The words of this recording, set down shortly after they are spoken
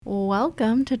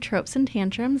Welcome to Tropes and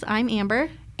Tantrums. I'm Amber.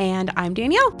 And I'm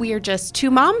Danielle. We are just two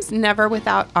moms, never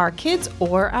without our kids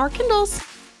or our Kindles.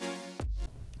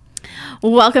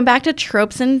 Welcome back to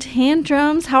Tropes and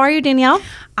Tantrums. How are you, Danielle?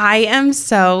 I am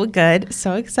so good.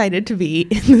 So excited to be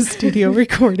in the studio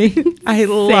recording. I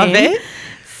love it.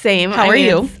 Same. How are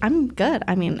you? I'm good.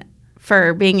 I mean,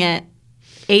 for being at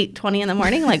 8:20 in the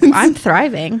morning, like I'm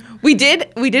thriving. We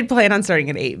did plan on starting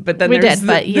at 8, but then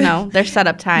but you know, there's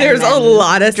setup time. There's a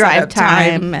lot of drive setup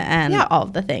time and all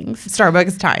of the things.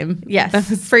 Starbucks time.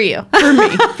 Yes, for you.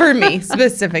 For me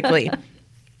specifically.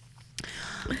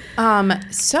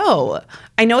 So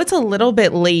I know it's a little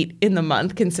bit late in the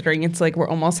month considering it's like we're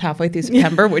almost halfway through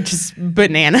September, which is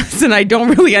bananas, and I don't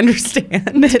really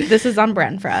understand. This is on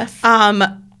brand for us.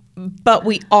 But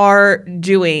we are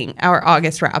doing our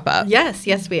August wrap up.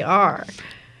 Yes, we are.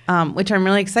 Which I'm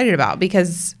really excited about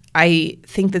because I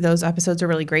think that those episodes are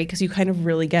really great because you kind of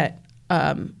really get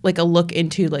like a look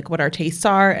into like what our tastes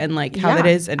are and like how that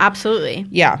is. And absolutely.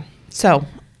 Yeah. So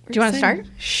do you want to start?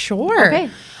 Sure. Okay.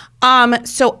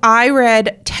 So I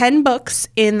read 10 books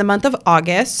in the month of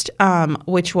August,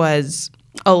 which was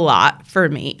a lot for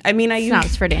me. I mean,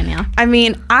 Sounds for Danielle. I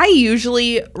mean, I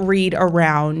usually read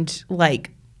around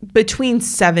like between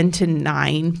 7 to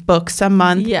 9 books a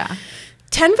month. Yeah.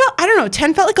 10 felt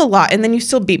like a lot. And then you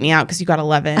still beat me out because you got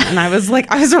 11. And I was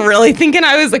really thinking,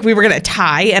 we were going to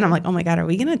tie. And I'm like, oh my God, are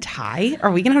we going to tie? Are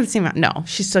we going to have the same amount? No,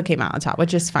 she still came out on top,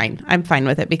 which is fine. I'm fine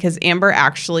with it because Amber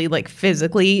actually like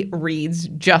physically reads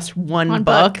just one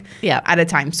book at a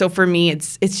time. So for me,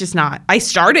 it's just not, I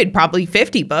started probably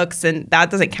 50 books and that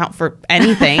doesn't count for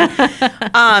anything.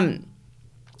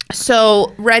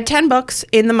 So read 10 books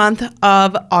in the month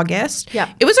of August.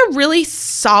 Yeah. It was a really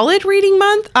solid reading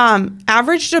month.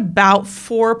 Averaged about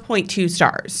 4.2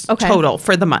 stars total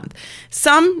for the month.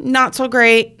 Some not so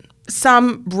great,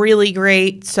 some really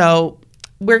great. So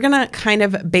we're going to kind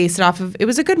of base it off of, it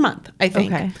was a good month, I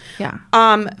think. Okay. Yeah.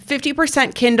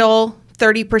 50% Kindle,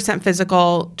 30%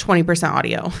 physical, 20%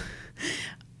 audio.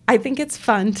 I think it's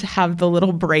fun to have the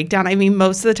little breakdown. I mean,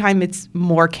 most of the time it's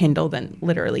more Kindle than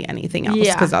literally anything else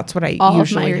because that's what I usually have. All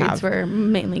of my reads were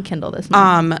mainly Kindle this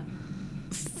month.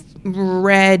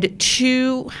 Read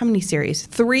how many series?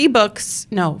 4 books.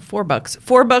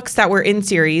 4 books that were in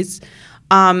series.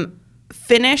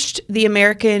 Finished the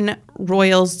American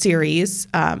Royals series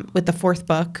with the 4th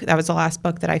book. That was the last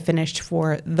book that I finished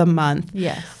for the month.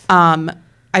 Yes.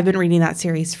 I've been reading that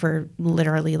series for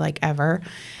literally like ever.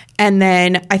 And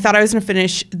then I thought I was going to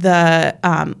finish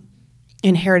the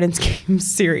Inheritance Games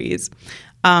series.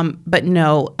 But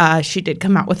no, she did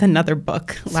come out with another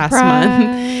book last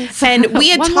month. And we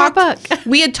had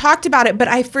talked about it, but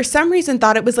I for some reason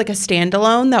thought it was like a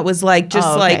standalone that was like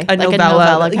just like a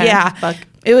novella kind of book.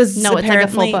 It was it's like a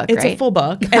full book. It's a full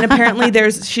book, and apparently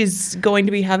she's going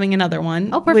to be having another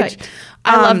one. Oh, perfect!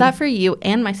 I love that for you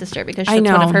and my sister because it's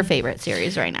one of her favorite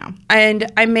series right now.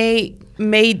 And I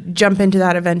may jump into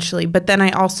that eventually, but then I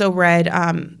also read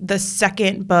the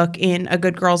 2nd book in A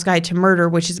Good Girl's Guide to Murder,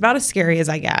 which is about as scary as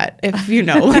I get. If you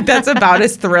know, like that's about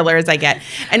as thriller as I get.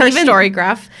 And her story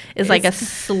graph is like a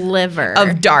sliver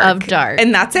of dark,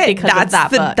 and that's it.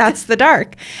 That's the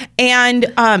dark, and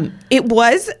it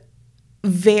was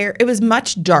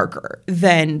much darker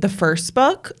than the first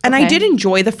book. And I did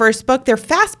enjoy the first book. They're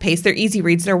fast paced. They're easy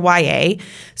reads. They're YA.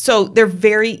 So they're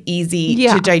very easy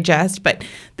to digest. But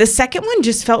the second one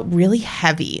just felt really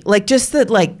heavy. Like just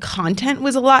the like content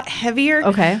was a lot heavier.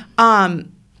 Okay. I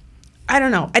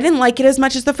don't know. I didn't like it as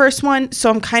much as the first one.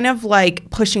 So I'm kind of like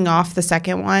pushing off the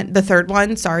third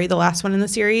one. Sorry, the last one in the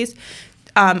series.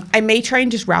 I may try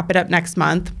and just wrap it up next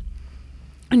month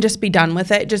and just be done with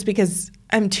it just because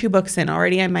I'm 2 books in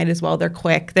already. I might as well. They're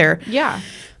quick.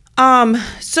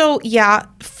 So yeah,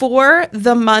 for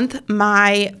the month,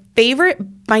 my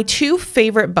 2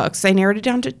 favorite books, I narrowed it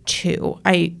down to 2.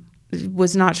 I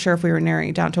was not sure if we were narrowing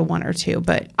it down to 1 or 2,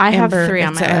 but I have 3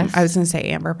 on my list. I was going to say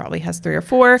Amber probably has 3 or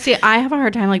 4. See, I have a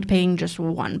hard time like picking just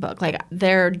one book. Like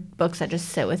there are books that just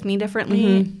sit with me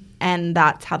differently. And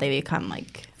that's how they become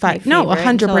like 5. No,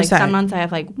 100%. So, like, some months I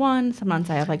have like 1, some months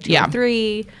I have like 2 or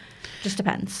 3. Just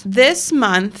depends. This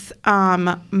month,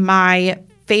 my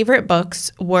favorite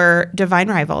books were Divine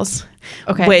Rivals,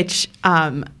 which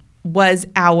was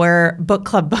our book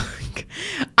club book.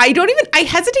 I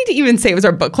hesitate to even say it was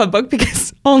our book club book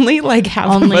because only like half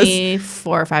of us. Only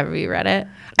 4 or 5 of you read it.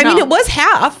 I mean, it was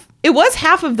half. It was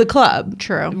half of the club.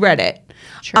 True. Read it.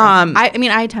 True. I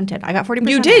attempted. I got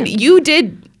 40%. You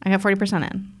did. I got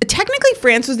 40% in. technically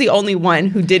France was the only one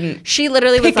who didn't. She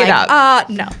literally pick was it like, up.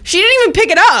 no. She didn't even pick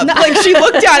it up. Like she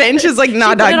looked at it and she's like,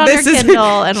 nah, She put it dog, on this her is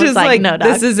Kindle and she was like, no, dog.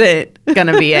 this isn't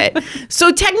gonna be it.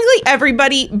 So technically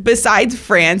everybody besides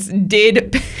France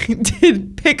did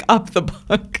pick up the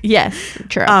book. Yes,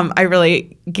 true. I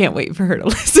really can't wait for her to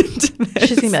listen to this.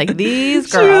 She's gonna be like, these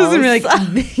She's girls. gonna be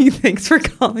like, thanks for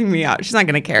calling me out. She's not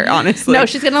gonna care, honestly. No,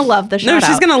 she's gonna love the show. No,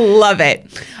 she's gonna love it.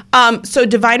 So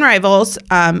Divine Rivals,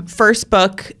 first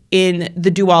book in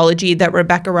the duology that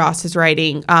Rebecca Ross is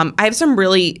writing. I have some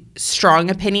really strong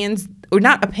opinions, or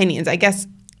not opinions, I guess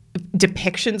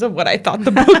depictions of what I thought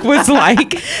the book was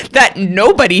like that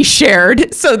nobody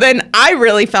shared. So then I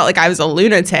really felt like I was a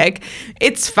lunatic.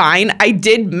 It's fine. I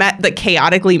did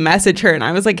chaotically message her and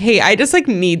I was like, hey, I just like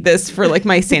need this for like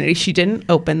my sanity. She didn't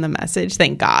open the message,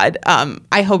 thank God.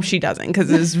 I hope she doesn't because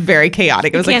it was very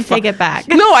chaotic. It was can't take it back.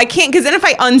 No, I can't, because then if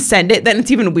I unsend it, then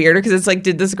it's even weirder because it's like,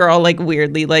 did this girl like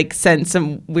weirdly like send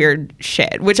some weird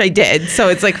shit, which I did. So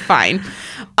it's like fine.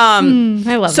 I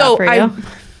love that for you.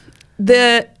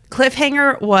 The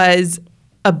cliffhanger was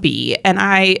a B, and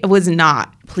I was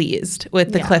not pleased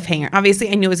with the cliffhanger.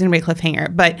 Obviously, I knew it was going to be a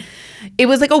cliffhanger, but it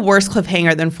was like a worse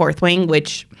cliffhanger than Fourth Wing,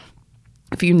 which,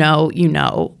 if you know,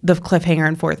 the cliffhanger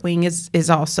in Fourth Wing is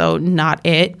also not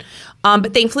it.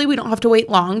 But thankfully, we don't have to wait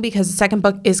long because the second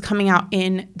book is coming out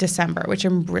in December, which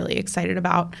I'm really excited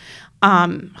about.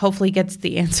 Hopefully gets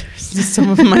the answers to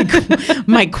some of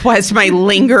my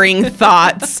lingering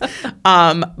thoughts.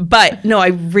 But no, I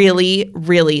really,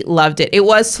 really loved it. It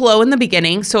was slow in the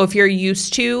beginning. So if you're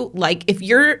used to, like, if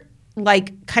you're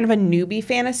like kind of a newbie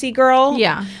fantasy girl,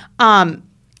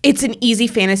 it's an easy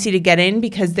fantasy to get in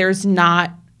because there's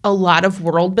not a lot of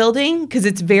world building, because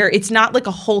it's not like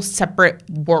a whole separate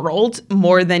world,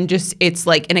 more than just it's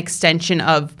like an extension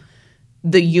of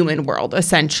the human world,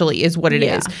 essentially, is what it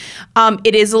is.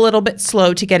 It is a little bit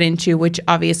slow to get into, which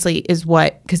obviously is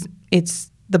because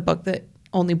it's the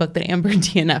only book that Amber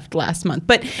DNF'd last month.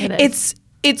 But it's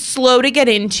slow to get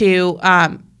into,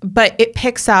 but it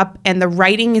picks up and the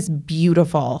writing is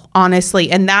beautiful,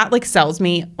 honestly. And that like sells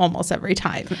me almost every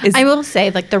time. I will say,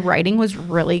 like, the writing was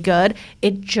really good.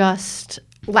 It just,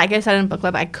 like I said in book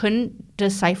club, I couldn't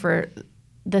decipher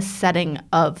the setting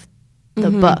of the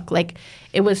book. Like,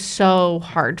 it was so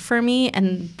hard for me,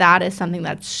 and that is something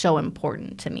that's so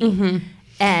important to me.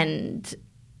 And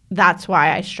that's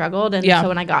why I struggled. And so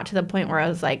when I got to the point where I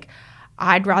was like,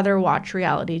 I'd rather watch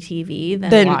reality TV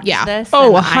than watch this.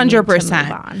 Oh,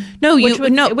 100%.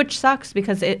 No, which sucks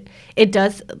because it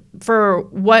does, for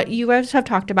what you guys have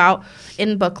talked about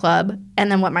in book club,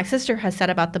 and then what my sister has said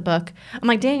about the book. I'm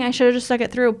like, dang, I should have just stuck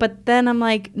it through. But then I'm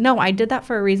like, no, I did that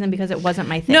for a reason because it wasn't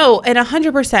my thing. No, and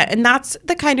 100%, and that's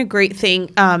the kind of great thing.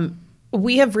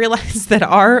 We have realized that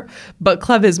our book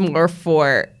club is more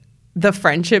for the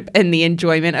friendship and the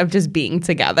enjoyment of just being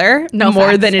together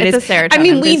more than it is. I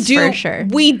mean,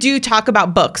 we do talk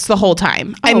about books the whole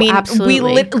time. I mean,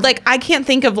 absolutely. I can't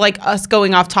think of like us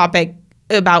going off topic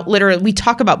about literally, we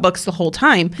talk about books the whole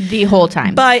time.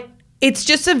 But it's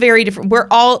just a very different,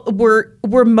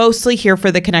 we're mostly here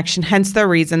for the connection, hence the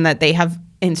reason that they have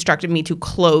instructed me to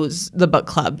close the book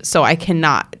club, so I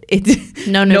cannot.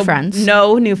 No new friends.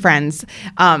 No new friends.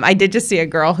 I did just see a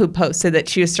girl who posted that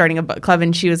she was starting a book club,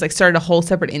 and she was like started a whole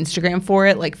separate Instagram for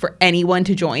it, like for anyone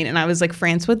to join. And I was like,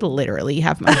 France would literally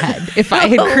have my head if I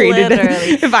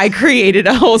had created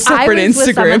a whole separate Instagram. I was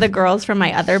with some of the girls from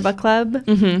my other book club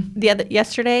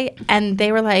yesterday, and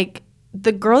they were like,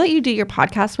 the girl that you do your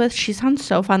podcast with, she sounds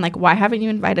so fun. Like, why haven't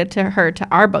you invited her to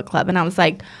our book club? And I was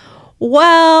like,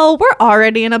 well, we're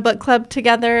already in a book club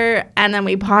together, and then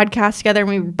we podcast together and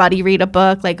we buddy read a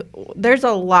book. Like, there's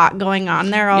a lot going on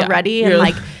there already. Yeah, and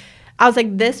like, I was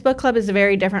like, this book club is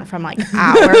very different from like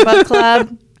our book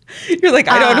club. You're like,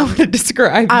 I don't know how to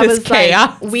describe this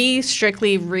chaos. Like, we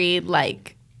strictly read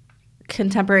like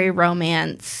contemporary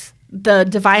romance. The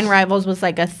Divine Rivals was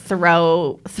like a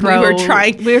throw. We were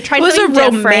trying. It was a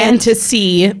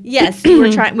romantasy. Yes, we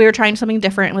were trying something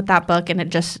different with that book, and it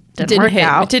just didn't work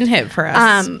out. It didn't hit for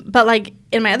us. But like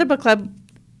in my other book club,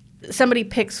 somebody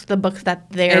picks the books that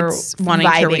they're wanting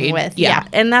to read with. Yeah,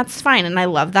 and that's fine, and I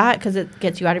love that because it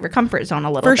gets you out of your comfort zone a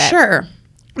little bit. For sure.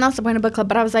 And that's the point of book club.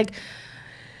 But I was like,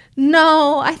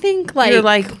 no, I think like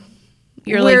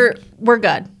we're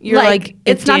good. You're like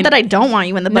it's not that I don't want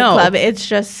you in the book club. It's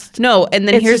just And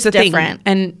then here's the different. thing.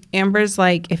 And Amber's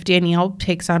like, if Danielle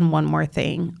takes on one more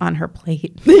thing on her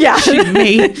plate,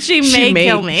 she may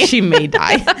kill me. She may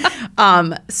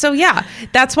die. So yeah,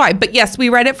 that's why. But yes, we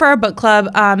read it for our book club.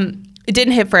 It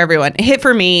didn't hit for everyone. It hit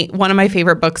for me. One of my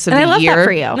favorite books of the year. I love that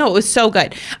for you. No, it was so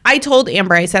good. I told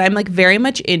Amber, I said, I'm like very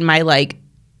much in my like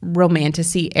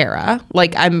romantasy era.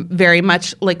 Like I'm very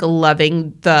much like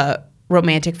loving the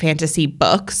romantic fantasy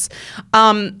books.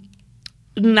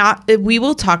 We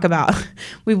will talk about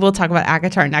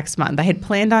ACOTAR next month. I had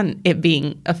planned on it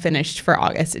being finished for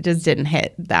August. It just didn't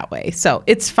hit that way. So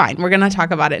it's fine. We're going to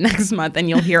talk about it next month and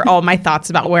you'll hear all my thoughts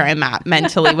about where I'm at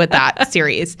mentally with that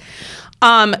series.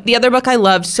 The other book I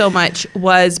loved so much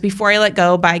was Before I Let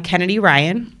Go by Kennedy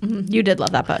Ryan. Mm-hmm. You did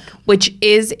love that book. Which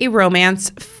is a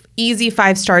romance, easy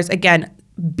 5 stars. Again,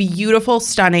 beautiful,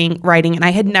 stunning writing. And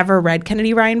I had never read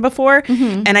Kennedy Ryan before.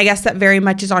 Mm-hmm. And I guess that very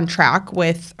much is on track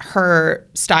with her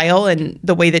style and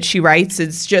the way that she writes.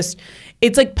 It's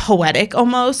like poetic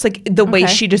almost. Like the way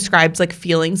she describes like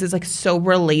feelings is like so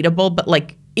relatable, but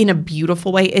like in a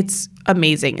beautiful way. It's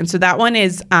amazing. And so that one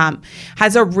is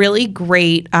has a really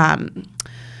great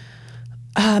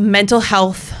mental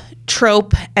health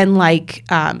trope, and like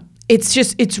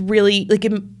it's really like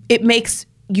it makes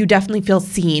you definitely feel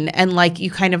seen, and like you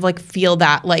kind of like feel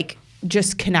that like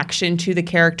just connection to the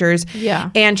characters. Yeah.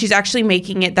 And she's actually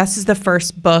making it, this is the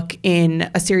first book in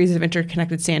a series of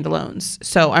interconnected standalones.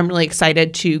 So I'm really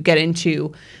excited to get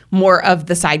into more of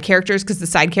the side characters, because the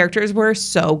side characters were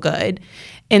so good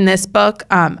in this book.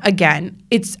 Again,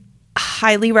 it's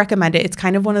highly recommended. It's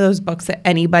kind of one of those books that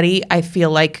anybody I feel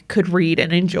like could read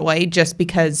and enjoy, just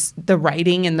because the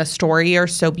writing and the story are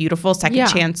so beautiful. Second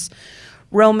chance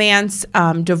romance,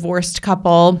 divorced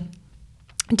couple.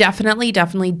 Definitely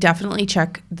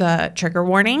check the trigger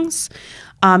warnings,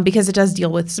 because it does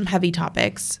deal with some heavy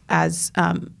topics, as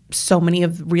so many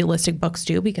of realistic books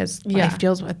do, because life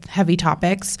deals with heavy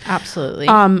topics. Absolutely.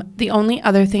 The only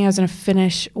other thing I was going to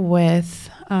finish with,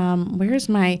 where's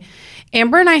my...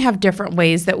 Amber and I have different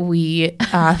ways that we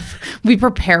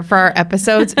prepare for our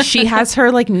episodes. She has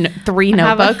her like 3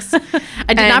 notebooks.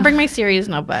 I did not bring my series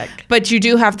notebook, but you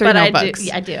do have 3 notebooks.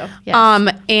 I do.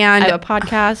 Yes. And I have a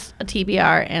podcast, a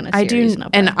TBR, and a series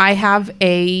notebook. And I have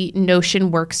a Notion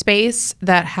workspace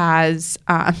that has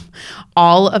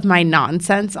all of my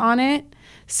nonsense on it.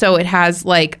 So it has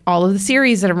like all of the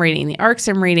series that I'm reading, the arcs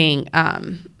I'm reading,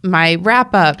 my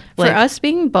wrap up. For us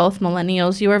being both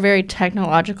millennials, you are very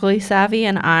technologically savvy,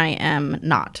 and I am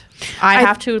not. I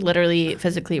have to literally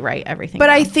physically write everything. But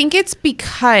down. I think it's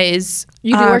because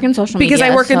you do work in social media. Because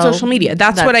I work in social media.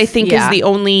 That's what I think is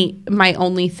my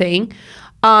only thing.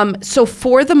 So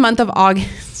for the month of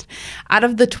August, out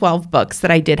of the 12 books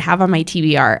that I did have on my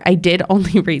TBR, I did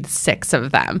only read 6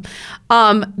 of them.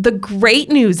 The great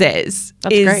news is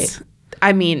great.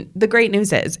 I mean, the great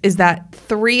news is that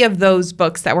 3 of those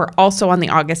books that were also on the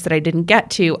August that I didn't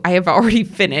get to, I have already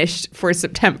finished for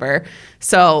September.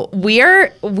 So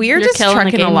we're just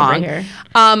trucking along.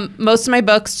 Most of my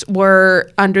books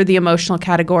were under the emotional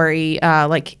category.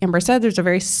 Like Amber said, there's a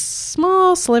very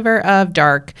small sliver of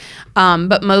dark,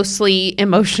 but mostly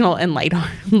emotional and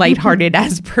lighthearted,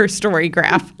 as per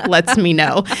Storygraph lets me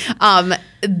know.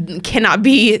 Cannot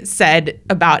be said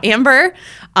about Amber.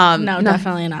 No,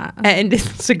 definitely not. And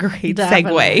it's a great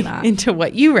segue into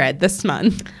what you read this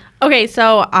month. Okay,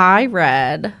 so I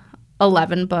read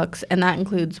 11 books, and that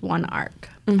includes 1 arc.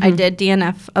 Mm-hmm. I did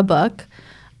DNF a book,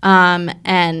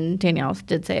 and Danielle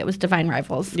did say it was Divine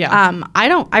Rivals. Yeah.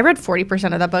 I read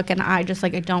 40% of that book, and I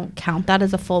don't count that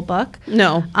as a full book.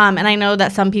 No. And I know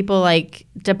that some people, like,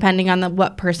 depending on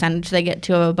what percentage they get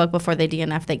to of a book before they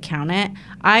DNF, they count it.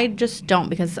 I just don't,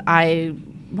 because I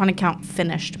want to count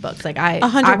finished books. Like, I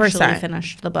 100%. actually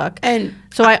finished the book. And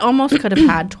so I almost could have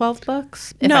had 12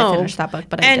 books if I finished that book,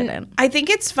 but I didn't. I think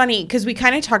it's funny because we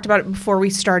kind of talked about it before we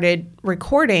started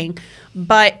recording,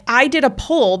 but I did a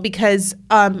poll because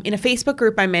in a Facebook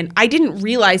group I'm in, I didn't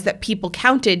realize that people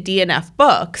counted DNF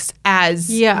books as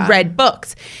read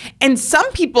books. And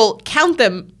some people count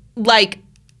them like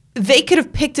they could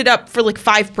have picked it up for like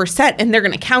 5% and they're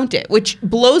going to count it, which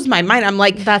blows my mind. I'm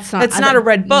like, that's not a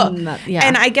read book.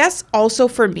 And I guess also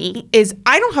for me is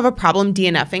I don't have a problem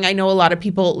DNFing. I know a lot of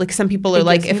people, like some people are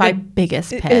like, if I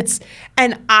biggest pit.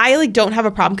 And I like don't have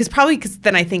a problem because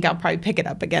then I think I'll probably pick it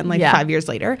up again like 5 years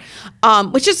later,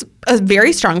 which is a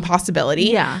very strong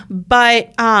possibility. Yeah.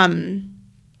 But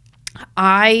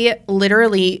I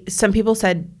literally, some people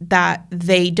said that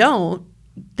they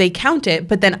count it,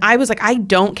 but then I was like, I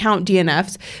don't count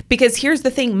DNFs because here's the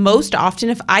thing. Most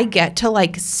often, if I get to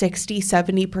like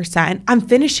 60-70%, I'm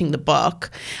finishing the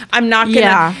book. I'm not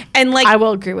gonna, and like, I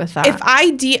will agree with that. If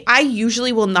I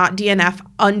usually will not DNF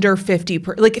under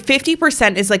 50%. Like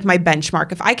 50% is like my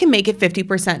benchmark. If I can make it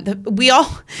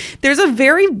 50%, there's a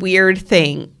very weird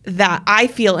thing that I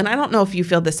feel, and I don't know if you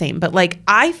feel the same, but like,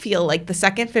 I feel like the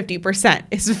second 50%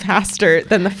 is faster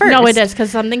than the first. No, it is, because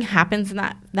something happens in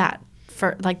that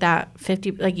for like that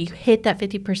 50, like you hit that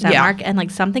 50% Yeah. mark and like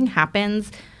something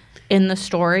happens in the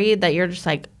story that you're just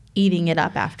like eating it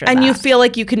up after and that. you feel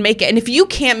like you can make it. And if you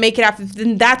can't make it after,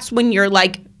 then that's when you're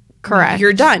like, Correct.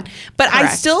 you're done. But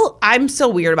Correct. I'm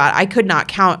still weird about it. I could not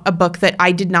count a book that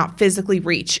I did not physically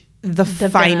reach the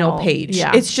final page.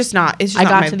 Yeah. It's just not. It's just I not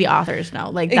got my, to the author's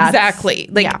note. Like that's, exactly.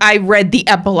 Like yeah. I read the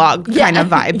epilogue kind of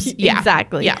vibes. Yeah,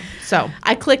 Exactly. Yeah. So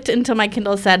I clicked until my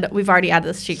Kindle said, we've already added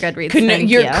this to Goodreads.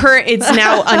 Thank your you. current, it's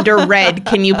now under read.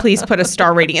 Can you please put a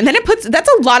star rating? And then that's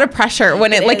a lot of pressure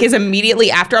when it like is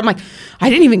immediately after. I'm like, I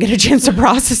didn't even get a chance to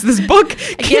process this book.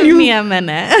 Give me a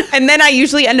minute. And then I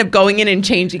usually end up going in and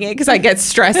changing it because I get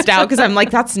stressed out because I'm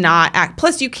like, that's not.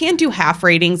 Plus, you can't do half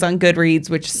ratings on Goodreads,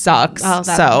 which sucks. Oh,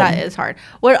 that is hard.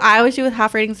 What I always do with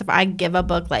half ratings, if I give a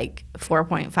book like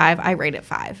 4.5, I rate it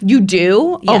 5. You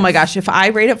do? Oh my Yes. gosh. If I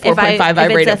rate it 4.5, I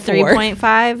rate it 4.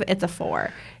 3.5, it's a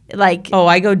 4. Like, Oh,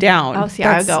 I go down. Oh, see,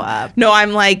 I would go up. No,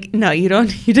 I'm like, no, you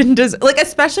didn't deserve, like,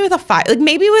 especially with a 5, like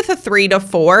maybe with a 3 to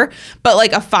 4, but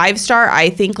like a 5-star, I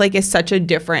think like is such a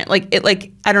different, like it,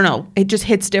 like, I don't know, it just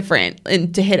hits different.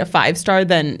 And to hit a 5-star,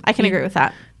 then I can agree with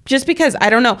that. just because I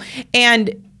don't know.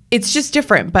 And it's just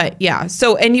different, but yeah.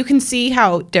 So, and you can see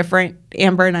how different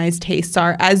Amber and I's tastes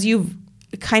are as you've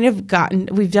kind of gotten,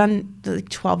 we've done like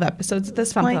 12 episodes at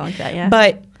this Something point. like that, yeah.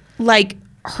 But like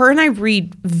her and I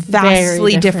read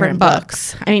vastly different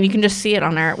books. I mean, you can just see it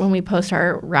on when we post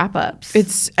our wrap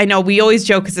ups. I know we always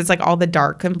joke because it's like all the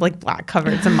dark and like black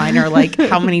covers and mine are like,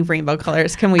 how many rainbow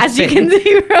colors can we As you fit can in?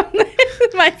 see from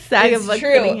my stack of It's books.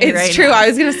 true. sitting here It's right true. now. I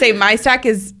was going to say my stack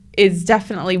is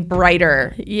definitely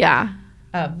brighter Yeah.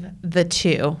 of the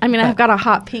two. I mean, I've got a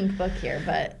hot pink book here,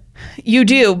 but You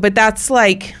do, but that's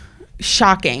like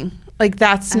shocking. Like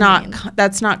that's not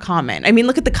common. I mean,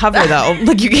 look at the cover though.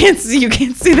 Like you can't see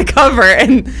the cover,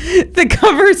 and the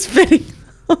cover's fitting.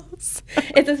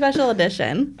 it's a special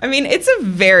edition. I mean, it's a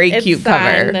very It's cute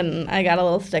signed cover. and I got a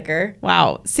little sticker.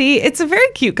 Wow. See, it's a very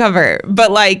cute cover, but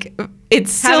like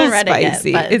it's still Haven't read it yet,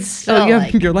 spicy. but it's still,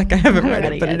 you're like I haven't read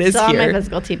it, but it is still on my here.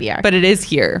 physical TBR. But it is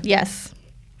here. Yes.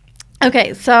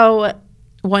 Okay, so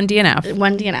 1 DNF.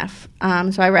 1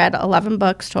 DNF. So I read 11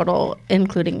 books total,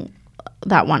 including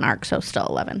that one arc, so still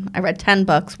 11. I read 10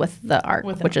 books with the arc,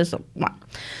 which is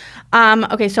 1.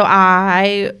 Okay, so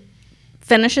I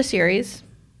finished a series.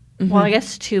 Well, I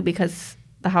guess 2 because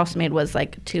The Housemaid was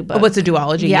like 2 books. What's a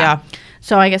duology? Yeah.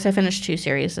 So I guess I finished 2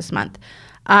 series this month.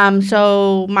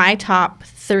 So my top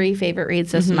 3 favorite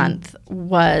reads this month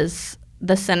was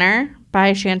The Sinner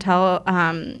by Chantal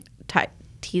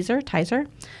Teaser.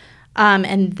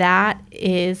 And that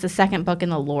is the second book in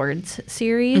the Lords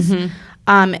series.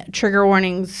 Trigger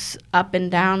warnings up and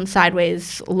down,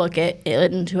 sideways, look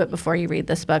into it before you read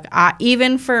this book.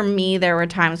 Even for me, there were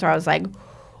times where I was like,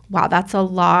 wow, that's a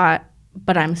lot,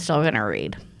 but I'm still going to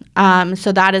read.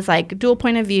 So that is like Dual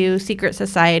Point of View, Secret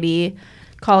Society,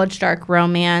 College Dark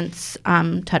Romance,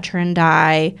 Touch Her and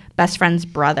Die, Best Friend's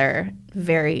Brother.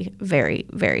 Very, very,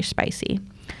 very spicy.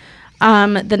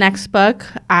 The next book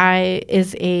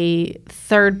is a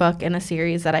third book in a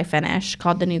series that I finished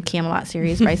called the New Camelot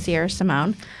series by Sierra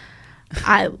Simone.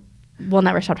 I will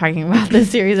never stop talking about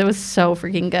this series. It was so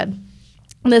freaking good.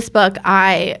 This book,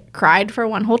 I cried for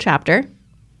one whole chapter.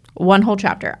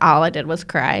 All I did was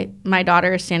cry. My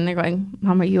daughter is standing there going,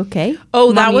 Mom, are you okay? Oh,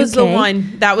 Mom, that you was the okay?"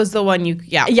 one. That was the one you.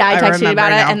 Yeah. Yeah, I texted you remember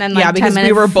about it, now. and then, like, 10 because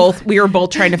minutes- we were both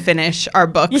trying to finish our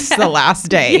books the last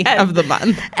day Yes. of the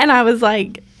month. And I was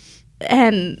like,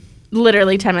 and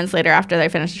literally 10 minutes later after they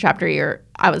finished the chapter,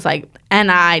 I was like, and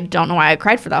I don't know why I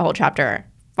cried for that whole chapter.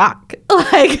 Fuck.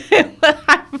 Like,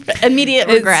 immediate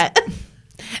regret.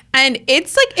 And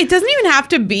it's like, it doesn't even have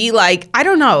to be like, I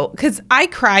don't know, because I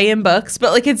cry in books,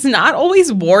 but like, it's not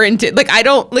always warranted. Like, I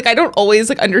don't always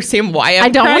like understand why I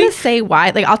don't crying. want to say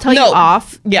why. Like, I'll tell No. you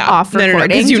off Yeah. No, recording.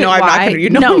 because you know I'm not why-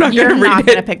 going to, I'm not you're going to not read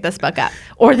going to it. pick this book up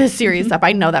or this series up.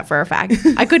 I know that for a fact.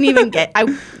 I couldn't even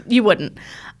you wouldn't.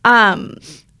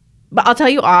 But I'll tell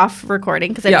you off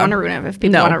recording because I don't want to ruin it if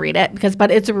people want to read it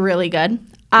but it's really good.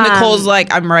 Nicole's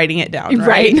like, I'm writing it down.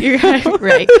 Right. Right.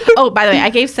 Right. Oh, by the way, I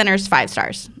gave Sinners 5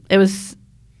 stars. It was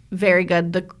very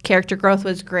good. The character growth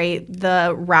was great.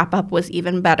 The wrap up was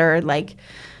even better. Like,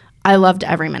 I loved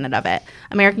every minute of it.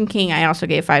 American King, I also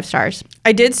gave 5 stars.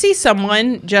 I did see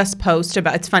someone just post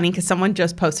about, it's funny because someone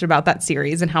just posted about that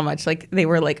series and how much like they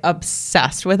were like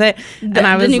obsessed with it. And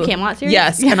I was The New Camelot series?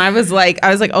 Yes. And I was like,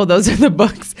 oh, those are the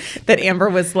books that Amber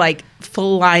was like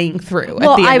flying through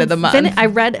at the end of the month. I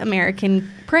read American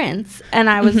Prince and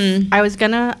I was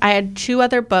I had 2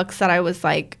 other books that I was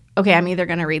like, okay, I'm either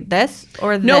going to read this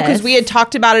or this. No, because we had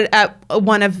talked about it at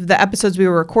one of the episodes we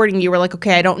were recording. You were like,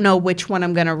 okay, I don't know which one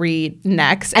I'm going to read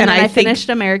next. And then I finished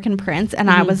American Prince, and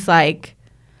I was like,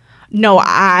 no,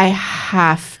 I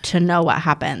have to know what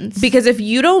happens. Because if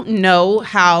you don't know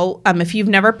how, if you've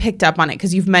never picked up on it,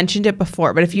 because you've mentioned it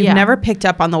before, but if you've never picked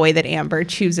up on the way that Amber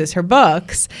chooses her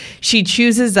books, she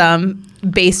chooses them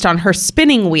based on her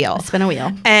spinning wheel. Spin a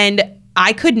wheel. And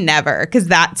I could never, because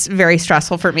that's very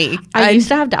stressful for me. I used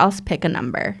to have Dallas pick a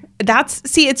number. It's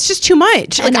just too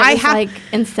much. And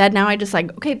instead now I just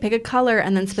okay, pick a color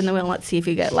and then spin the wheel and let's see if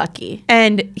you get lucky.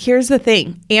 And here's the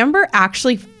thing. Amber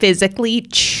actually physically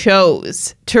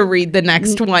chose to read the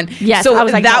next one. Yes. So I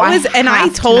was like, I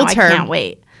told her. I can't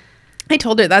wait. I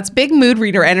told her that's big mood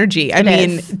reader energy. I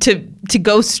mean, to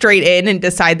go straight in and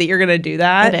decide that you're going to do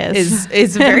that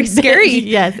is very scary.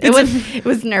 Yes, it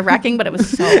was nerve wracking, but it was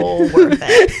so worth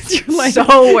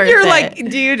it. You're like,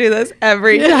 do you do this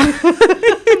every time?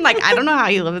 I'm like, I don't know how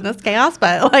you live in this chaos,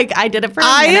 but I did it for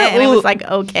a minute, and it was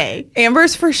okay.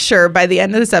 Amber's for sure by the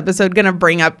end of this episode going to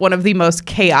bring up one of the most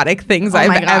chaotic things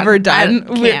I've ever done.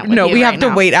 We have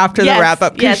to wait after the wrap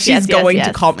up because she's going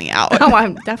to call me out. Oh,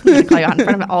 I'm definitely going to call you out in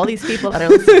front of all these people that are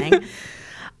listening.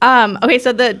 Okay,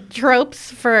 so the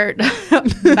tropes for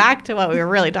back to what we were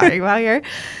really talking about here.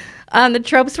 The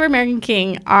tropes for American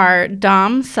King are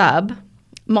dom, sub,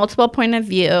 multiple point of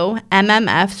view,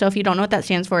 MMF. So if you don't know what that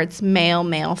stands for, it's male,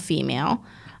 male, female.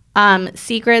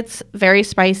 Secrets, very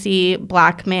spicy,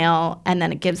 blackmail, and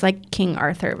then it gives King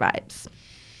Arthur vibes.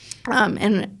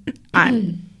 And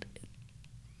I'm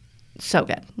so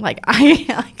good.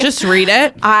 Just read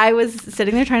it. I was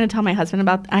sitting there trying to tell my husband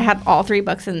I had all 3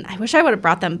 books, and I wish I would have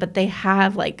brought them, but they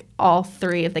have all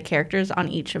 3 of the characters on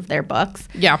each of their books.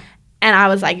 Yeah. And I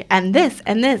was like, and this,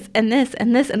 and this, and this,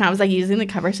 and this. And I was using the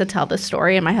covers to tell the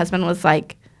story. And my husband was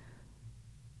like,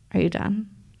 are you done?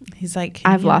 He's like,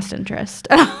 I've lost interest.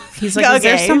 He's like, is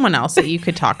there someone else that you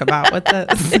could talk about with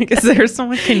this? Is there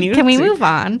someone? Can we move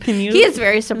on? He is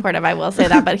very supportive, I will say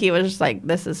that, but he was just like,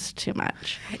 this is too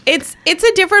much. It's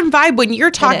a different vibe when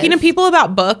you're talking to people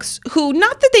about books who,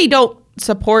 not that they don't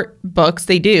support books,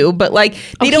 they do, but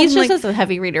they don't. He's just as a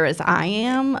heavy reader as I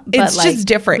am. But it's just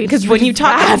different because when you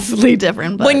talk, vastly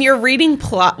different. Books. When you're reading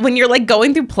plot, when you're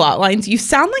going through plot lines, you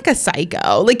sound like a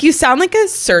psycho. You sound like a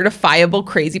certifiable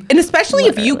crazy, and especially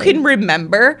if you can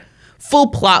remember full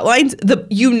plot lines,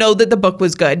 you know that the book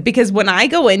was good, because when I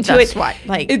go into That's why,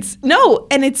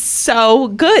 it's so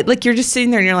good. You're just sitting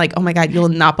there and you're like, oh my God, you'll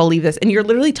not believe this, and you're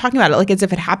literally talking about it as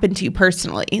if it happened to you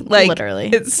personally.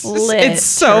 Literally, it's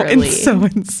so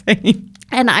insane.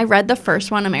 And I read the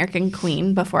first one, American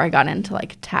Queen, before I got into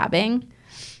tabbing,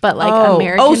 but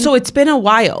American. Oh, so it's been a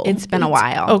while. It's been a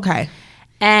while. Okay,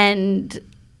 and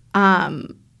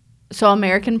so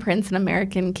American Prince and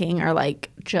American King are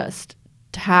just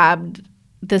tabbed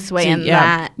this way and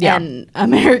that, and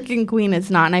American Queen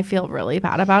is not, and I feel really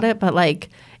bad about it, but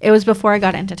it was before I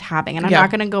got into tabbing, and I'm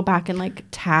not gonna go back and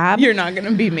tab. You're not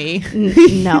gonna be me.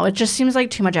 No, it just seems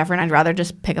like too much effort, and I'd rather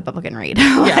just pick up a book and read.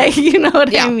 You know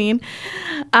what I mean?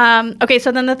 Okay,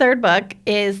 so then the third book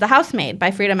is The Housemaid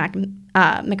by Frida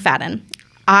McFadden.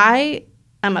 I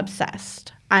am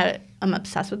obsessed. I'm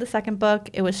obsessed with the second book.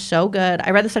 It was so good.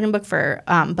 I read the second book for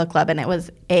book club, and it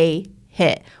was a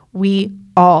hit. We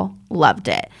all loved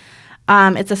it.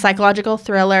 It's a psychological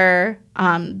thriller.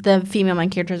 The female main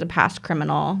character is a past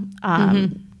criminal.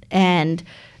 And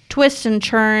twists and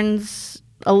turns,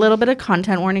 a little bit of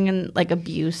content warning and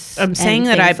abuse. I'm saying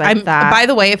that by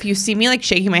the way, if you see me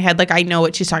shaking my head, I know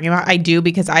what she's talking about. I do,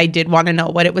 because I did want to know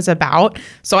what it was about.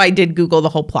 So I did Google the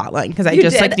whole plot line, because I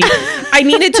I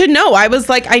needed to know. I was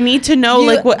like, I need to know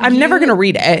I'm never going to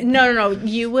read it. No.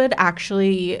 You would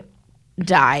actually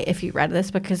die if you read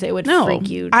this, because it would freak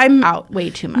you out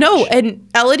way too much. No, and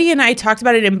Elodie and I talked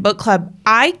about it in book club.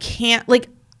 I can't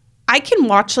I can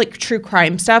watch true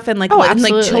crime stuff and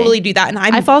totally do that, and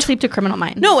I fall asleep to Criminal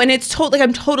Minds. No, and it's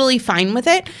I'm totally fine with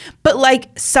it, but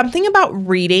something about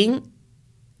reading,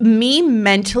 me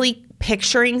mentally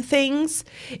picturing things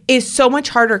is so much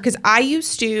harder, because I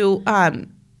used to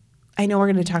I know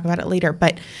we're going to talk about it later,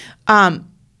 but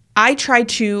I tried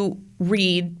to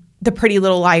read the Pretty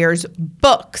Little Liars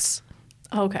books.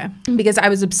 Okay. Because I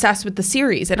was obsessed with the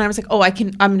series, and I was like,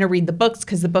 I'm going to read the books,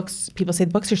 because people say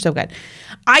the books are so good.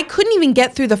 I couldn't even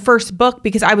get through the first book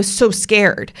because I was so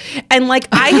scared. And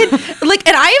I had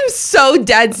and I am so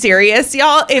dead serious,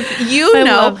 y'all. If you know,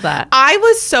 love that. I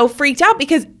was so freaked out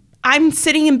because I'm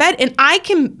sitting in bed and I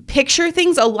can picture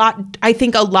things a lot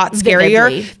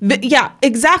scarier. Yeah,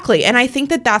 exactly. And I think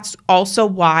that that's also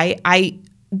why I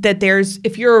that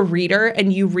if you're a reader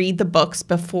and you read the books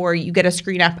before you get a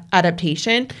screen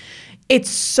adaptation, it's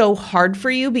so hard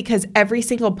for you because every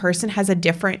single person has a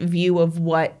different view of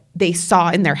what they saw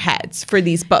in their heads for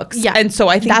these books. Yeah. And so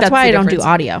I think that's why the I don't do difference.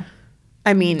 audio.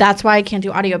 I mean, That's why I can't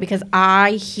do audio, because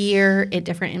I hear it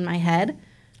different in my head.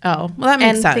 oh, well, that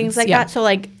makes and sense. things like Yeah. that. So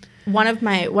like one of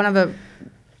my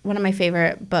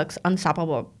favorite books,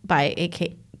 Unstoppable by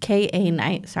K.A.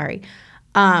 Knight. Sorry,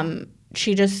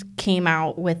 she just came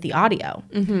out with the audio,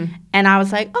 and I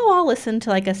was like, oh, I'll listen to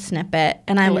like a snippet,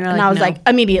 and I was no. like,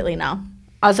 immediately no.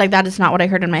 I was like, that is not what I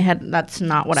heard in my head. That's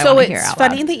not what I So want to hear it's out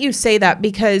funny loud. that you say that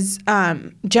because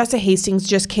Jessa Hastings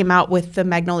just came out with the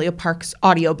Magnolia Parks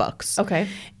audiobooks. Okay.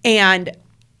 And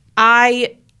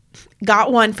I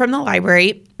got one from the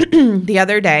library the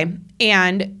other day.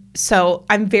 And so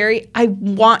I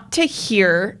want to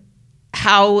hear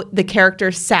how the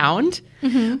characters sound,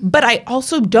 but I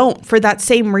also don't for that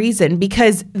same reason,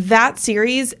 because that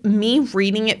series, me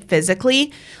reading it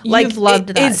physically, You've loved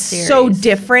that is so series.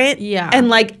 different. Yeah. And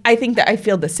like, I think that I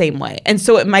feel the same way. And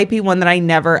so it might be one that I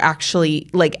never actually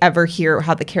like ever hear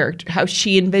how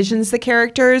she envisions the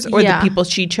characters or Yeah. the people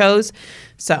she chose.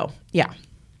 So yeah.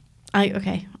 I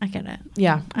get it.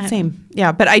 Yeah. Same.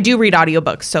 Yeah. But I do read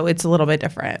audiobooks, so it's a little bit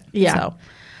different. Yeah. So.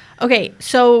 Okay,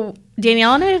 so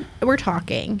Danielle and I were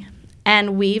talking,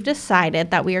 and we've decided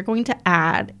that we are going to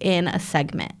add in a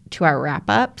segment to our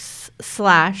wrap-ups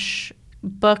 /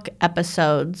 book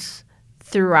episodes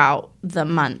throughout the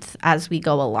month as we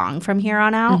go along from here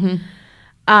on out.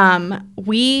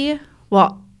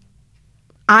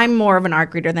 I'm more of an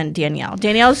ARC reader than Danielle.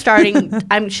 Danielle's starting.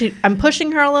 I'm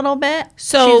pushing her a little bit.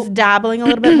 So- she's dabbling a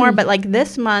little bit more. But like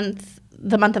this month,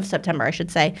 the month of September, I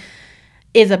should say,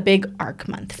 is a big ARC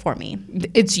month for me.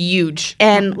 It's huge.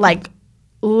 And like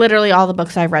literally all the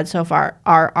books I've read so far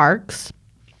are ARCs.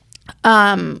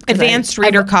 Advanced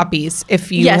reader copies,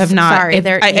 if you Yes, have not. sorry,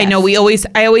 I know yes.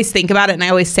 I always think about it and I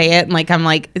always say it, and like I'm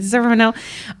like, does everyone know?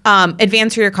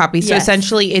 Advanced reader copies. So Yes.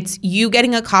 essentially it's you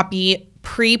getting a copy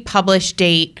pre-published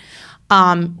date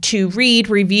to read,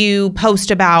 review, post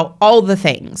about, all the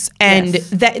things. And Yes.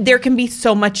 that there can be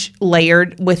so much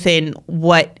layered within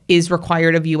what is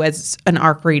required of you as an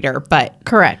ARC reader. But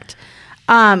Correct.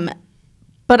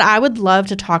 But I would love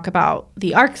to talk about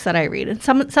the ARCs that I read. And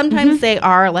sometimes they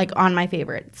are like on my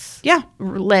favorites yeah,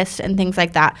 list and things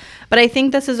like that. But I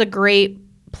think this is a great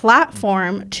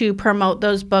platform to promote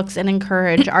those books and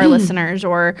encourage our listeners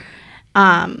or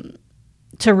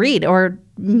to read, or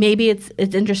maybe it's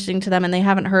interesting to them and they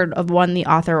haven't heard of one, the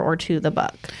author, or two, the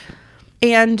book.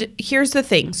 and here's the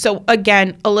thing. So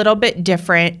again, a little bit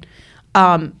different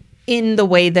in the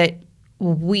way that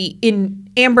in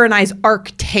Amber and I's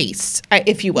ARC tastes,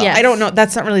 if you will. Yes. I don't know.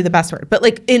 That's not really the best word, but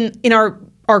like in our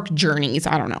ARC journeys,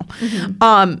 I don't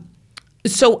know.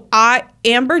 So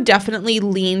Amber definitely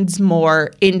leans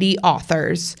more indie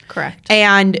authors. Correct.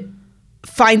 And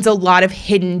finds a lot of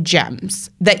hidden gems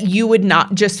that you would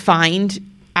not just find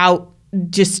out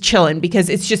just chilling, because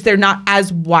it's just they're not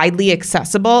as widely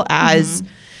accessible as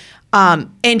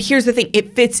and here's the thing,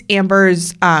 it fits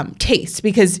Amber's taste,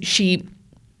 because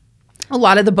a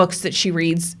lot of the books that she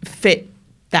reads fit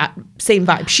that same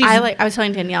vibe. I was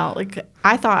telling Danielle, like,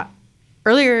 I thought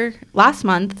earlier last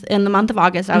month, in the month of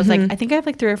August, I was like, I think I have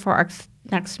like 3 or 4 ARCs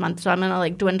next month, so I'm gonna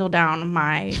like dwindle down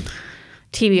my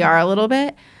TBR a little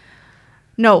bit.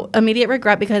 No, immediate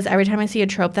regret, because every time I see a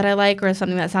trope that I like or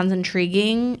something that sounds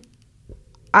intriguing,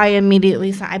 I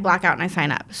immediately I black out and I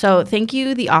sign up. So thank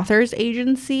you, the Authors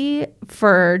Agency,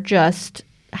 for just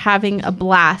having a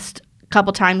blast a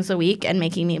couple times a week and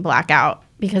making me black out,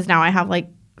 because now I have like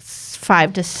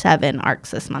 5 to 7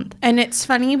 ARCs this month. And it's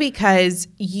funny because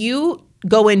you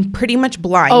go in pretty much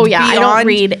blind. Oh yeah, I don't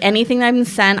read anything that I'm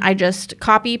sent. I just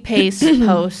copy, paste,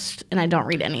 post, and I don't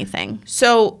read anything.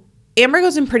 So Amber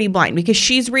goes in pretty blind because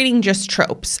she's reading just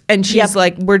tropes, and she's Yep.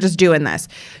 like, we're just doing this.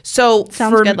 So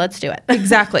Sounds good. Let's do it.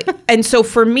 Exactly. And so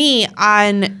for me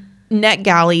on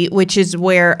NetGalley, which is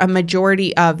where a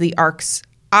majority of the ARCs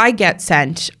I get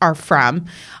sent are from,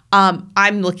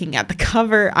 I'm looking at the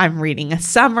cover. I'm reading a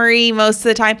summary most of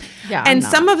the time. Yeah, and I'm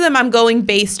not. some of them I'm going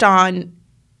based on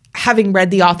having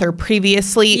read the author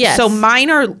previously. Yes. So mine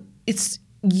it's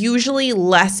usually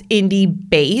less indie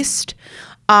based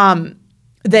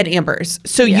than Amber's.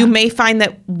 So Yeah. you may find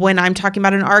that when I'm talking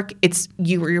about an ARC, it's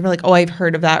you're like, oh, I've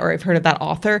heard of that, or I've heard of that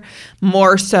author,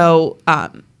 more so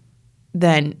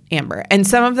than Amber. And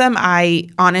some of them I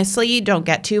honestly don't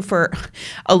get to for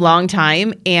a long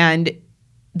time. And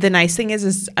the nice thing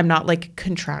is I'm not like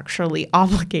contractually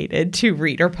obligated to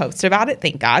read or post about it.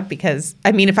 Thank God, because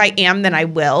I mean, if I am, then I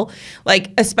will.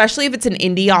 Like, especially if it's an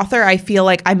indie author, I feel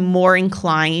like I'm more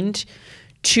inclined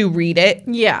to read it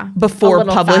before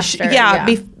publish.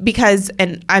 Because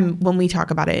when we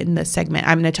talk about it in this segment,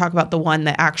 I'm going to talk about the one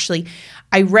that actually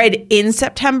I read in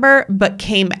September, but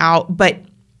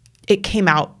it came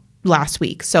out last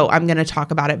week. So I'm going to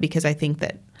talk about it because I think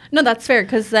that. No, that's fair,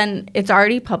 because then it's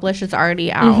already published, it's already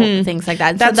out, things like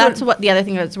that. And that's what the other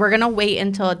thing is. We're going to wait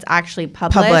until it's actually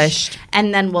published,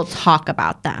 and then we'll talk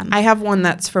about them. I have one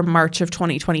that's from March of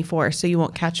 2024, so you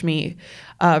won't catch me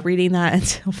reading that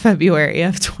until February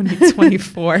of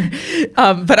 2024.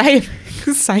 But I am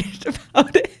excited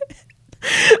about it.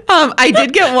 I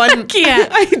did get one.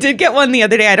 I did get one the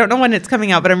other day. I don't know when it's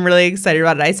coming out, but I'm really excited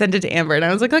about it. I sent it to Amber, and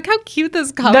I was like, "Look how cute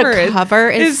this cover is! The cover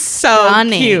is so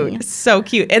stunning. Cute, so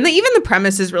cute, and even the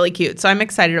premise is really cute. So I'm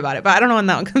excited about it. But I don't know when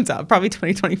that one comes out. Probably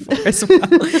 2024 as well.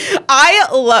 I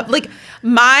love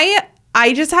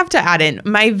I just have to add in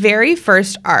my very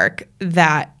first arc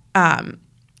that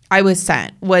I was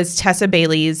sent was Tessa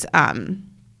Bailey's.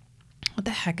 What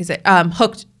the heck is it?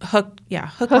 Hooked,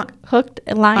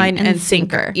 line and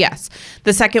sinker. Yes,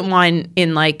 the second one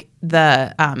in like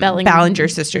the Ballinger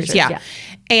sisters. Yeah.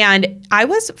 And I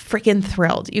was freaking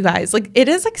thrilled, you guys. Like, it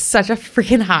is like such a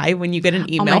freaking high when you get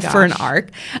an email for an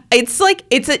arc. It's like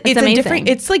it's a different.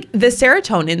 It's like the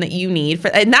serotonin that you need for,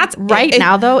 and that's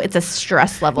now though. It's a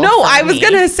stress level. No, I was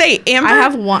gonna say Amber. I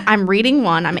have one. I'm reading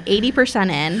one. I'm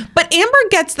 80% in. But Amber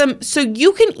gets them, so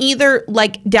you can either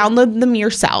like download them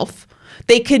yourself.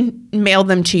 They can mail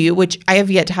them to you, which I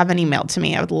have yet to have any mailed to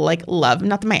me. I would love,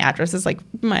 not that my address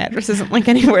isn't like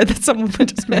anywhere that someone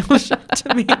would just mail shit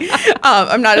to me.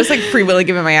 I'm not just like free willing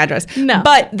giving my address. No.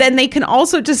 But then they can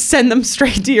also just send them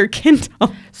straight to your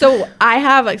Kindle. So I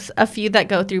have a few that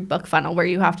go through BookFunnel where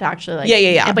you have to actually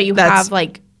But you have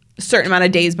like a certain amount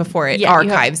of days before it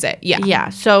archives it. Yeah. Yeah.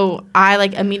 So I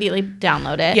like immediately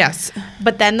download it. Yes.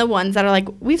 But then the ones that are like,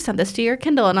 we've sent this to your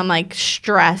Kindle, and I'm like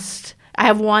stressed. I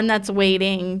have one that's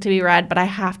waiting to be read, but I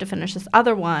have to finish this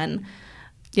other one.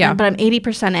 Yeah. But I'm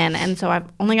 80% in, and so I've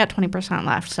only got 20%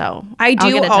 left. So I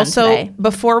do also,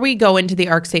 before we go into the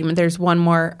arc statement, there's one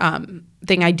more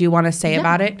thing I do want to say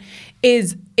about it,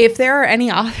 is if there are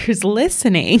any authors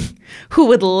listening who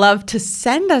would love to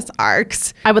send us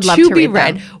arcs, I would love to be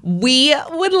read. We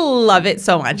would love it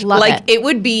so much. It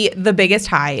would be the biggest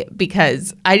high,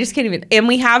 because I just can't even. And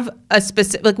we have a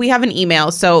specific, we have an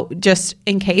email. So just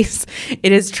in case,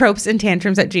 it is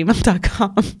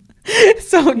tropesandtantrums@gmail.com.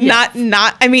 So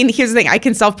not. I mean, here's the thing: I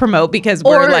can self promote because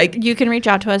we're like, you can reach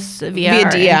out to us via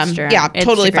DM. Instagram,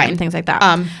 Totally fine, things like that.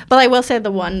 But I will say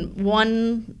the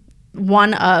one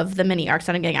of the mini arcs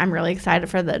that I'm getting, I'm really excited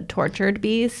for the Tortured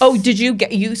Beast. Oh, did you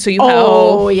get you? So you?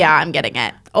 Oh yeah, I'm getting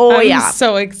it. I'm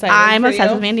so excited. I'm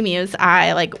obsessed with Mandy Muse.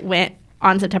 I went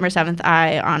on September 7th.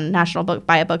 On National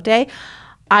Buy a Book Day.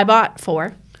 I bought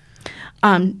 4.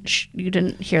 You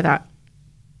didn't hear that,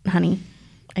 honey.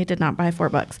 I did not buy 4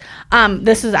 books.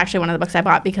 This is actually one of the books I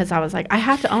bought because I was like, I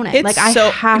have to own it. She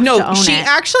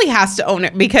actually has to own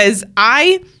it, because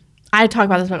I talk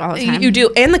about this book all the time. You do,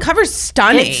 and the cover's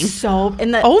stunning. It's so,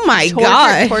 and the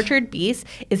God, Tortured Beast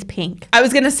is pink. I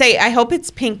was gonna say, I hope it's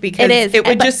pink, because it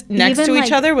would just next to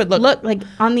each other would look like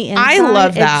on the inside. I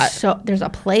love that. So there's a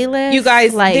playlist. You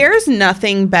guys, there's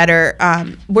nothing better.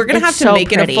 We're gonna have to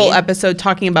make it a full episode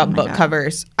talking about book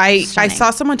covers. I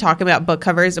saw someone talking about book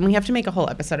covers, and we have to make a whole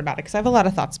episode about it, because I have a lot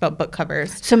of thoughts about book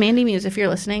covers. So Mandy Muse, if you're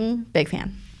listening, big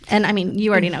fan. And I mean,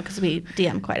 you already know, because we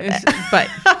DM quite a bit. But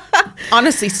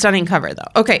honestly, stunning cover, though.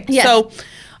 Okay, so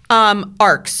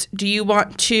arcs. Do you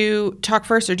want to talk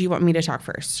first, or do you want me to talk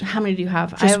first? How many do you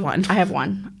have? Just one. I have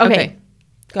one. Okay.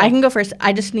 I can go first.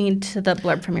 I just need the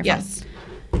blurb from your phone.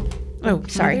 Oh,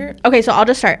 sorry. Okay, so I'll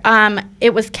just start.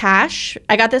 It was Cash.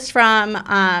 I got this from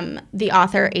the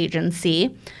author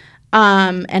agency.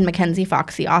 And Mackenzie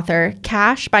Fox, the author.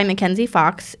 Cash by Mackenzie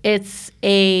Fox. It's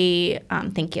a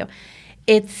thank you.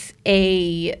 It's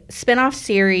a spin-off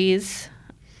series,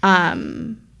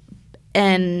 and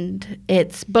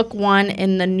it's book 1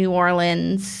 in the New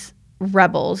Orleans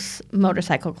Rebels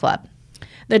Motorcycle Club.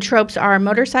 The tropes are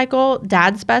motorcycle,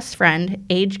 dad's best friend,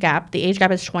 age gap. The age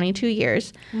gap is 22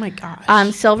 years. Oh my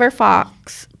gosh. Silver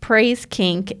Fox, praise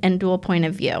kink, and dual point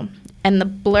of view. And the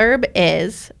blurb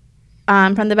is,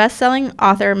 from the best-selling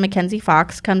author Mackenzie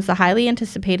Fox comes the highly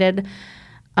anticipated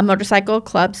a motorcycle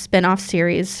club spin-off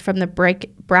series from the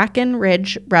Bracken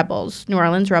Ridge Rebels, New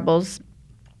Orleans Rebels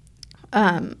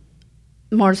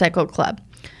motorcycle club.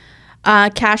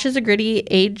 Cash is a gritty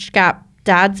age gap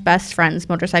dad's best friend's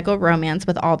motorcycle romance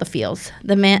with all the feels.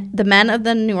 The men of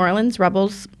the New Orleans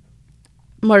Rebels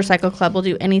Motorcycle Club will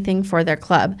do anything for their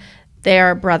club. They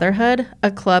are a brotherhood,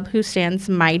 a club who stands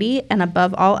mighty, and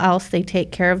above all else, they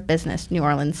take care of business, New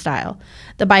Orleans style.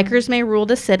 The bikers may rule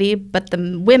the city, but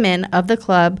the women of the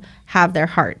club have their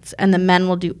hearts, and the men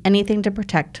will do anything to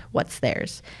protect what's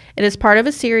theirs. It is part of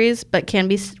a series, but can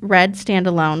be read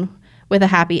standalone with a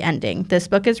happy ending. This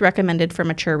book is recommended for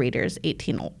mature readers,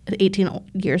 18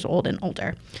 years old and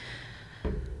older.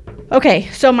 Okay,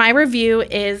 so my review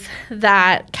is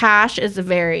that Cash is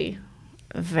very,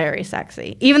 very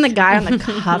sexy. Even the guy on the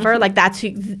cover, like that's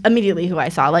immediately who I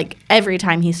saw. Like every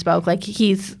time he spoke, like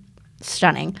he's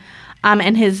stunning.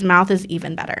 And his mouth is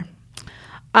even better.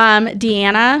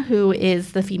 Deanna, who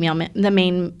is the female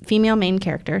main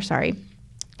character,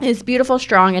 is beautiful,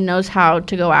 strong, and knows how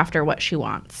to go after what she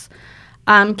wants.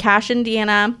 Cash and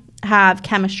Deanna have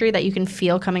chemistry that you can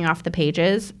feel coming off the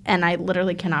pages, and I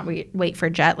literally cannot wait for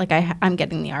Jet. Like I'm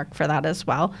getting the arc for that as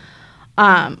well.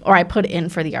 Or I put in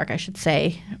for the arc, I should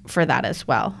say, for that as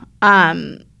well.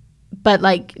 But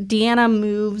like Deanna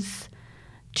moves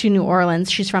to New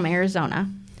Orleans. She's from Arizona.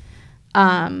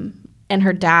 And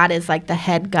her dad is like the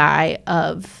head guy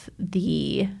of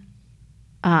the,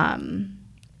 what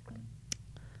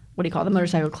do you call it? The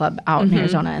motorcycle club out in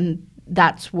Arizona. And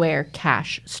that's where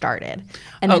Cash started.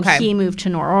 And then he moved to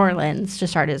New Orleans to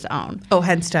start his own. Oh,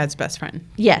 hence Dad's best friend.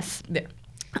 Yes. Yeah.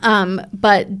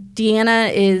 But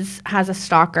Deanna has a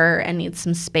stalker and needs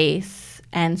some space,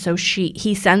 and so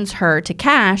he sends her to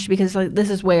Cash because like this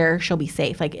is where she'll be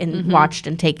safe, like and watched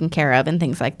and taken care of and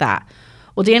things like that.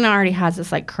 Well, Deanna already has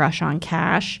this like crush on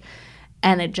Cash,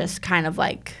 and it just kind of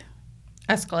like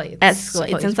escalates.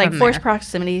 And it's like forced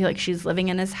proximity, like she's living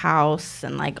in his house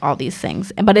and like all these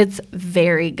things. But it's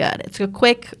very good. It's a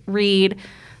quick read,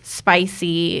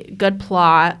 spicy, good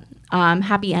plot.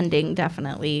 Happy ending,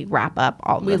 definitely wrap up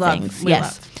all the things.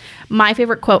 Yes. My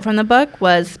favorite quote from the book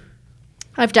was,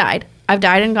 I've died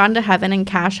and gone to heaven, and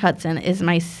Cash Hudson is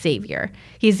my savior.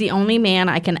 He's the only man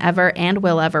I can ever and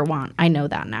will ever want. I know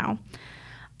that now.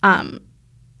 I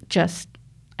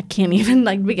can't even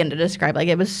like begin to describe. Like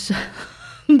it was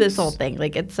this whole thing.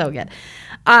 Like it's so good.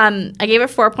 I gave it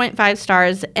 4.5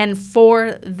 stars, and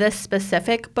for this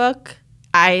specific book,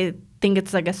 I think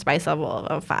it's like a spice level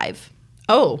of 5.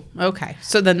 Oh, okay.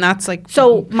 So then that's like...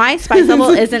 So my spice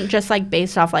level isn't just like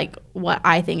based off like what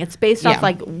I think. It's based off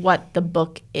like what the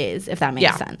book is, if that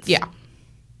makes sense. Yeah.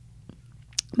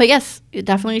 But yes, you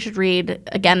definitely should read.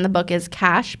 Again, the book is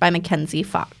Cash by Mackenzie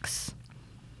Fox.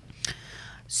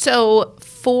 So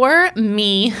for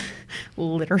me,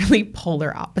 literally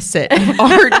polar opposite of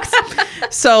arcs.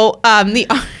 So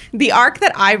the arc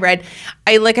that I read,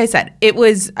 I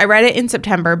read it in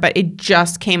September, but it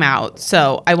just came out.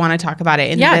 So I want to talk about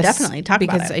it definitely talk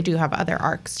about it. Because I do have other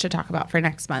arcs to talk about for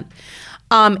next month.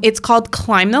 It's called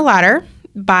Climb the Ladder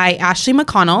by Ashley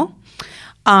McConnell.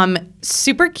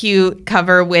 Super cute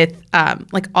cover with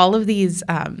like all of these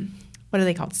what are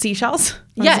they called? Seashells?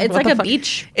 Yeah, it's like a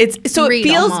beach. It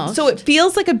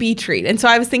feels like a beach read. And so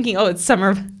I was thinking, oh, it's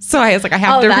summer. So I was like, I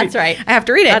have to read it. Right. I have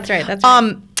to read it. That's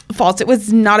right. False. It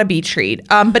was not a beach read.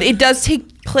 But it does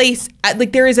take place at,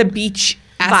 like there is a beach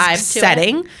vibe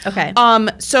setting. Okay.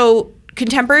 So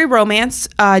contemporary romance,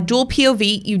 dual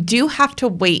POV. You do have to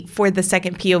wait for the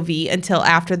second POV until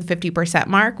after the 50%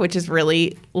 mark, which is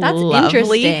really lovely.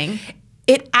 Interesting.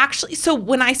 It actually, so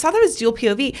when I saw that it was dual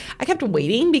POV, I kept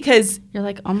waiting because you're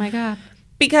like, oh my God.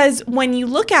 Because when you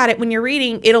look at it, when you're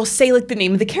reading, it'll say like the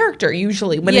name of the character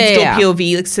usually when it's dual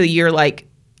POV, like, so you're like,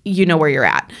 you know where you're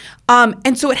at.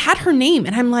 And so it had her name,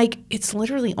 and I'm like, it's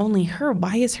literally only her.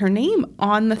 Why is her name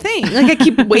on the thing? Like I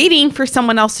keep waiting for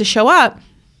someone else to show up.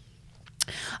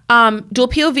 Dual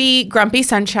POV, Grumpy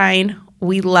Sunshine.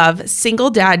 We love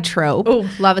single dad trope. Oh,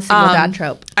 love a single dad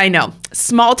trope. I know.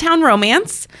 Small town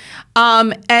romance,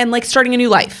 and like starting a new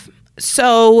life.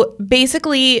 So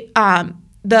basically,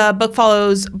 the book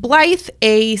follows Blythe,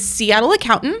 a Seattle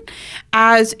accountant,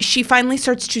 as she finally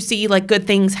starts to see like good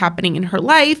things happening in her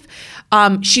life.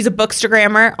 She's a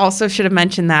bookstagrammer. Also should have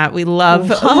mentioned that. We love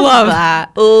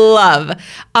that.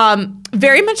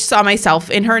 Very much saw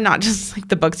myself in her, not just like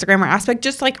the bookstagrammer aspect,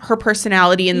 just like her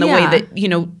personality and the way that, you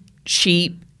know,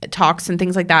 she talks and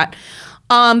things like that.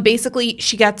 Basically,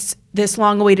 she gets this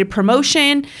long-awaited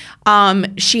promotion.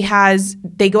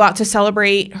 They go out to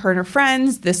celebrate, her and her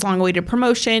friends, this long-awaited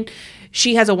promotion.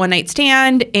 She has a one-night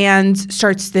stand and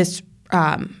starts this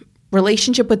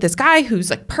relationship with this guy who's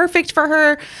like perfect for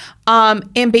her.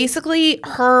 And basically,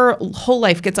 her whole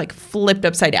life gets like flipped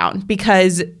upside down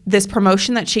because this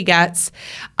promotion that she gets,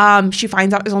 she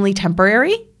finds out is only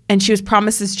temporary. and she was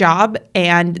promised this job,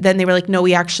 and then they were like, no,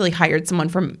 we actually hired someone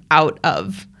from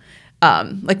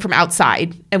from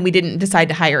outside, and we didn't decide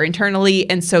to hire internally.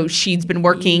 And so she's been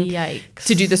working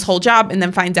to do this whole job, and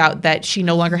then finds out that she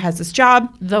no longer has this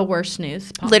job. The worst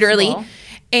news possible. Literally.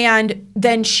 And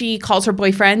then she calls her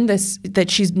boyfriend, that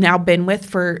she's now been with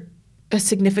for a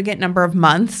significant number of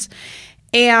months.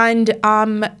 And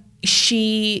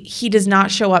he does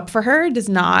not show up for her,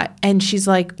 and she's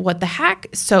like, what the heck?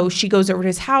 So she goes over to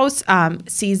his house,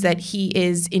 sees that he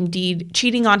is indeed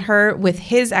cheating on her with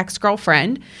his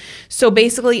ex-girlfriend. So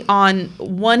basically on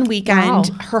one weekend,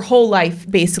 her whole life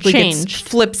basically gets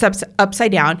flips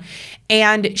upside down.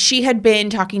 And she had been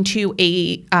talking to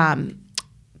a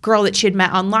girl that she had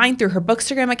met online through her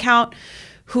Bookstagram account,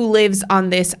 who lives on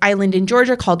this island in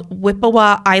Georgia called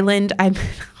Whippawa Island. I'm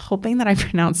hoping that I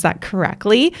pronounced that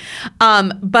correctly.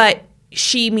 But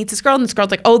she meets this girl, and this girl's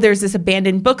like, oh, there's this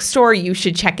abandoned bookstore. You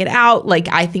should check it out. Like,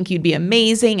 I think you'd be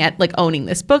amazing at like owning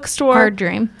this bookstore. Our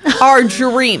dream. Our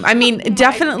dream. I mean,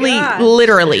 definitely,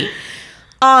 literally.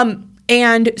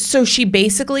 And so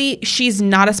she's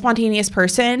not a spontaneous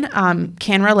person.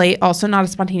 Can relate, also not a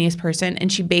spontaneous person. And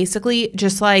she basically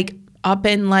just like up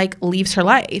and like leaves her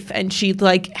life. And she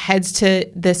like heads to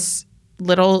this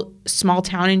little small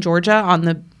town in Georgia on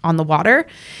the water.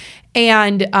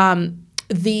 And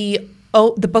the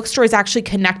bookstore is actually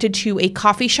connected to a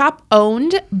coffee shop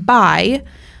owned by,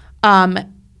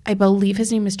 I believe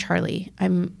his name is Charlie.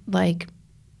 I'm like,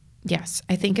 yes,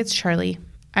 I think it's Charlie.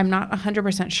 I'm not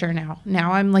 100% sure now.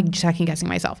 Now I'm like second guessing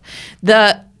myself.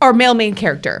 Our male main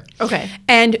character. Okay.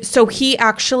 And so he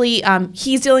actually,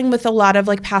 he's dealing with a lot of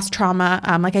like past trauma.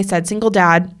 Like I said, single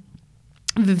dad,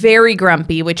 very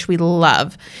grumpy, which we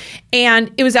love.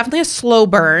 And it was definitely a slow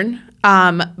burn.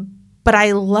 But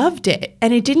I loved it.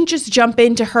 And it didn't just jump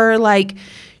into her. Like,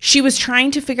 she was trying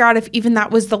to figure out if even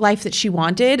that was the life that she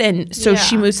wanted. And so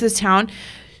she moves to this town.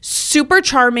 Super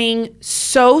charming,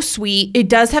 so sweet. It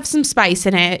does have some spice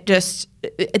in it, just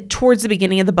towards the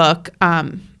beginning of the book,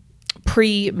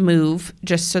 pre-move,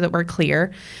 just so that we're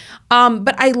clear.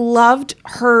 But I loved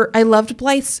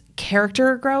Blythe's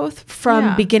character growth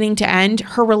from beginning to end.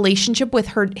 Her relationship with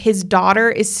his daughter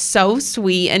is so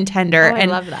sweet and tender. I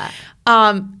love that.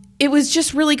 It was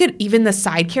just really good. Even the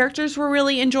side characters were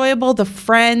really enjoyable. The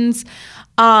friends.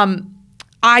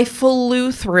 I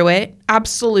flew through it.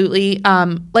 Absolutely.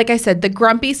 Like I said, the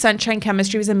grumpy sunshine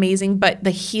chemistry was amazing, but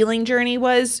the healing journey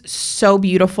was so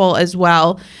beautiful as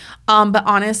well. But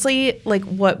honestly, like,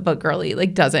 what book girly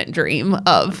like doesn't dream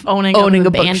of owning an a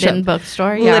abandoned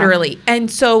bookstore? Yeah. Literally.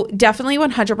 And so definitely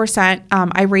 100%.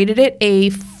 I rated it a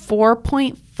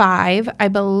 4.5, I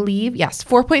believe. Yes,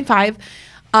 4.5.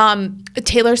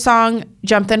 Taylor song,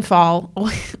 Jump Then Fall.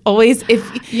 Always,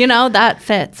 if you know, that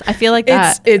fits. I feel like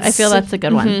that. I feel that's a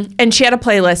good one. And she had a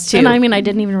playlist too. And I mean, I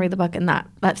didn't even read the book, and that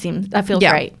feels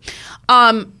great.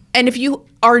 And if you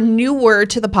are newer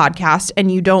to the podcast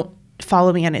and you don't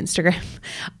follow me on Instagram,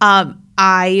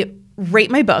 I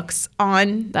rate my books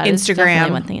on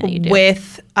Instagram one thing that you do.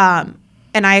 with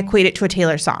and I equate it to a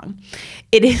Taylor song.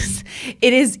 It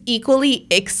is equally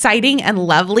exciting and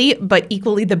lovely, but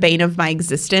equally the bane of my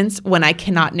existence when I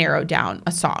cannot narrow down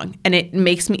a song. And it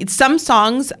makes me, some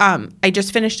songs, I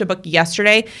just finished a book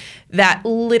yesterday that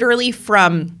literally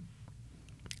from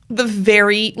the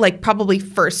very, like, probably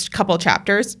first couple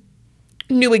chapters,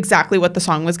 knew exactly what the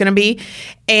song was going to be.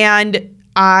 And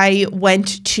I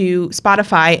went to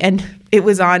Spotify and it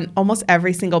was on almost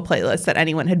every single playlist that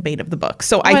anyone had made of the book.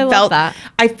 So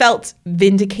I felt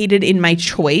vindicated in my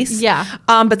choice. Yeah.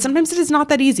 But sometimes it is not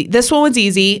that easy. This one was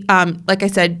easy. Like I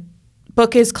said,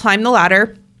 book is Climb the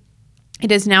Ladder.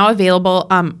 It is now available.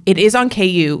 It is on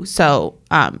KU, so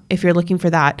if you're looking for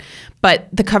that. But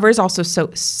the cover is also so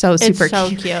super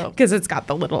cute because it's got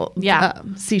the little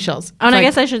seashells. Oh, and I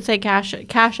guess I should say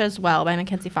Cash as well by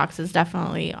Mackenzie Fox is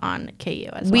definitely on KU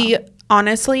as well. We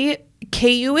honestly,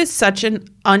 KU is such an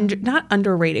not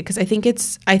underrated because I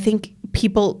think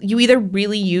people, you either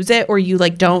really use it or you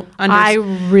like don't I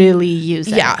really use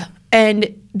it. Yeah.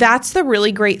 And that's the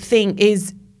really great thing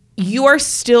is you are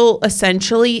still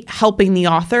essentially helping the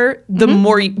author the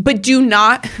more but do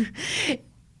not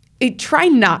try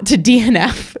not to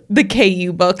DNF the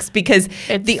KU books because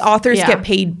the authors get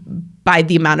paid by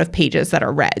the amount of pages that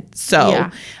are read.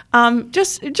 So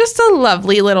just a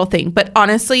lovely little thing. But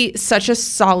honestly, such a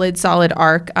solid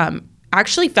arc.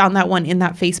 Actually found that one in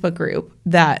that Facebook group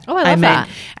that I'm in.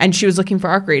 And she was looking for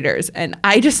arc readers. And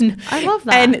I love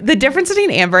that. And the difference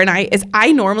between Amber and I is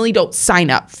I normally don't sign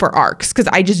up for arcs because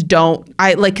I just don't.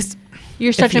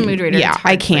 You're such a mood reader. Yeah,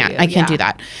 I can't do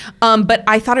that. But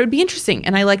I thought it would be interesting.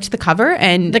 And I liked the cover.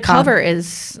 And the cover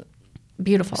is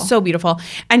beautiful. So beautiful.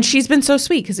 And she's been so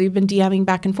sweet because we've been DMing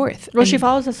back and forth. Well, and she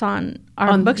follows us on our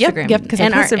Bookstagram. Yep, because I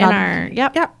posted about our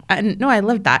Yep. And no, I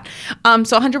loved that.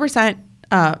 So 100%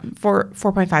 for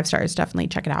 4.5 stars. Definitely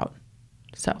check it out.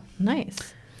 So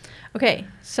nice. Okay,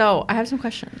 so I have some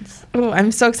questions. Oh,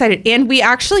 I'm so excited. And we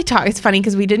actually talked, it's funny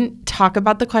because we didn't talk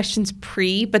about the questions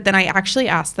but then I actually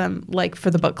asked them like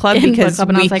for the book club because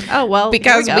and I was like, oh, well,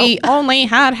 because we only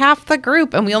had half the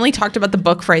group and we only talked about the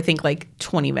book for I think like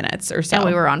 20 minutes or so. And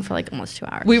we were on for like almost 2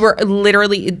 hours. We were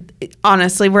literally,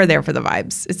 honestly, we're there for the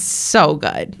vibes. It's so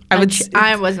good.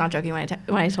 I was not joking when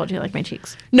I told you like my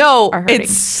cheeks. No, are hurting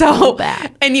it's so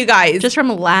bad. And you guys, just from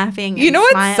laughing. You know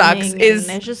what sucks is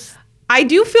it's just. I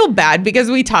do feel bad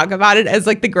because we talk about it as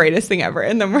like the greatest thing ever.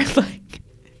 And then we're like,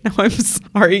 no, I'm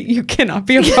sorry. You cannot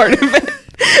be a part of it.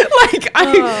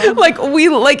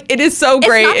 It is so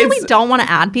great. It's not that we don't want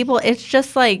to add people. It's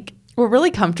just like. We're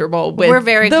really comfortable with We're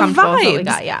very the comfortable vibes. with what we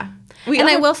got, yeah.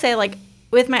 I will say like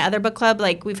with my other book club,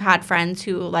 like we've had friends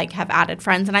who like have added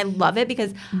friends and I love it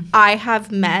because I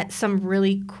have met some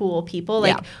really cool people.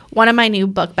 Like one of my new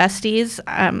book besties,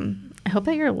 I hope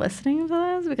that you're listening to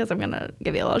this because I'm going to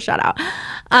give you a little shout out.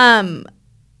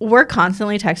 We're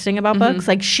constantly texting about books.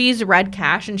 Like she's read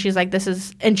Cash and she's like,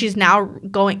 she's now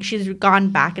she's gone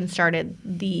back and started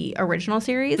the original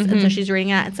series. And so she's reading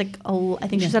it. It's like, I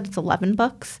think she said it's 11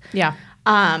 books. Yeah.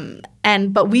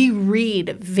 But we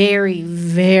read very,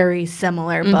 very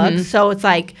similar books. So it's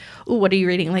like, ooh, what are you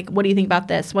reading? Like, what do you think about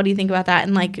this? What do you think about that?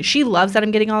 And like, she loves that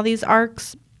I'm getting all these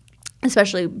arcs,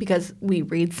 especially because we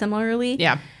read similarly.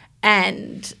 Yeah.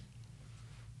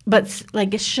 But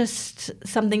like it's just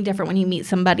something different when you meet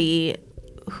somebody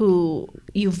who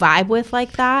you vibe with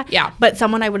like that. Yeah. But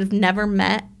someone I would have never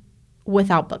met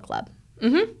without book club.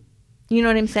 Mm-hmm. You know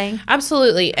what I'm saying?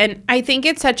 Absolutely. And I think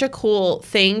it's such a cool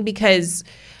thing because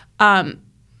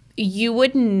you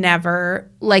would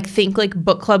never like think like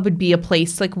book club would be a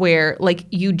place like where like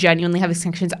you genuinely have these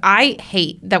connections. I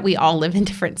hate that we all live in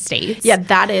different states. Yeah,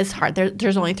 that is hard.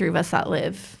 There's only 3 of us that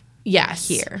live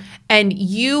here. And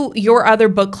your other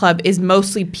book club is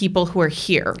mostly people who are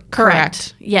here.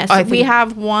 Correct. Yes. We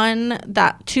have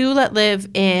 2 that live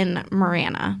in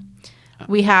Marana.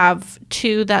 We have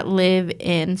 2 that live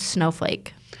in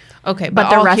Snowflake. Okay, but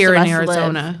the rest here of us in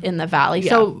Arizona live in the valley. Yeah.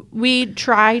 So we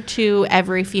try to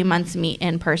every few months meet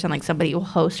in person, like somebody will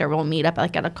host or we'll meet up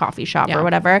like at a coffee shop or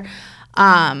whatever.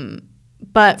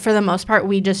 But for the most part,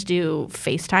 we just do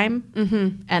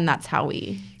FaceTime, and that's how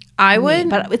we.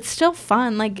 But it's still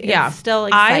fun. Like, it's still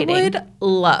exciting. I would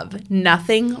love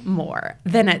nothing more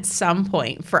than at some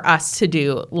point for us to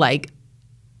do like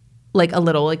a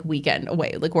little like weekend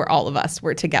away, like where all of us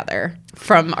were together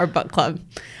from our book club.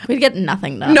 We'd get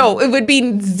nothing done. No, it would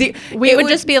be we would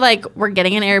just be like, we're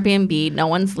getting an Airbnb, no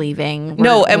one's leaving.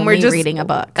 We're just reading a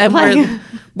book. And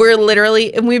we're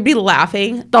literally, and we'd be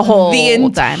laughing the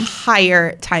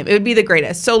entire time. It would be the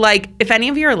greatest. So like, if any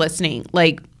of you are listening,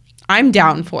 like I'm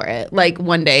down for it. Like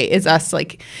one day is us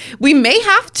like, we may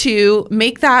have to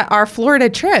make that our Florida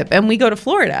trip and we go to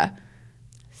Florida.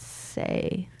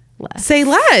 Say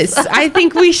less. I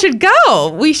think we should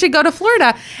go. We should go to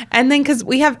Florida. And then because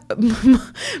we have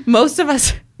most of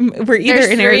us, we're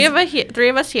either in Arizona. 3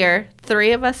 of us here,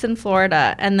 3 of us in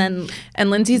Florida, and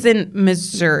Lindsay's in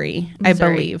Missouri, I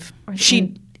believe.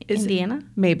 She is Indiana?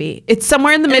 Maybe. It's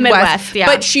somewhere in the Midwest. Yeah.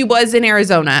 But she was in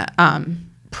Arizona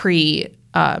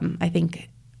I think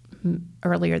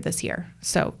earlier this year.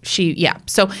 So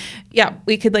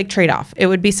we could like trade off. It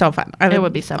would be so fun. It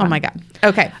would be so fun. Oh my God.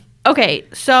 Okay,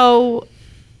 so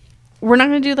we're not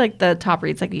going to do like the top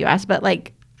reads like you asked, but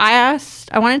like I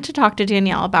wanted to talk to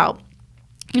Danielle about,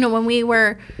 when we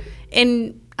were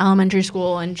in elementary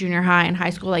school and junior high and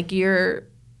high school, like you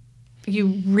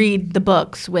read the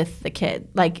books with the kid,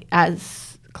 like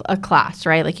as a class,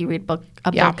 right? Like you read book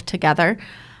together.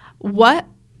 What,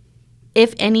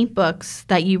 if any, books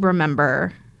that you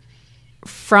remember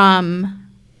from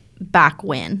back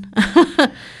when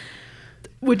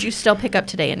would you still pick up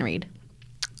today and read?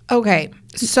 Okay.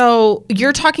 So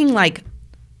you're talking like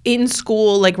in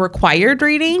school, like required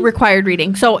reading? Required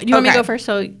reading. So you want me to go first?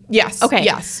 So yes. Okay.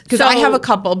 Yes. Because I have a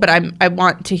couple, but I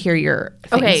want to hear your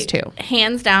things too.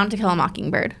 Hands down, To Kill a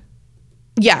Mockingbird.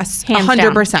 Yes. Hands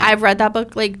 100%. down. I've read that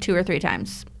book like 2 or 3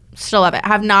 times. Still love it.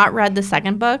 Have not read the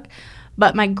second book,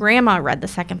 but my grandma read the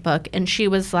second book and she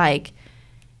was like,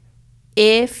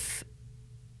 if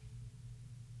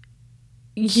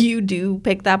you do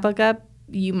pick that book up,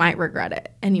 you might regret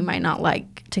it and you might not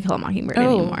like To Kill a Mockingbird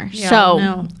anymore.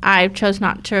 Yeah, I chose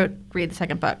not to read the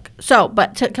second book.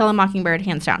 But To Kill a Mockingbird,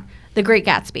 hands down. The Great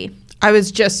Gatsby. I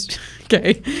was just,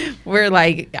 okay. We're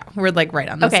like right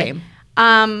on the same.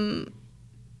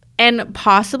 And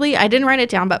possibly, I didn't write it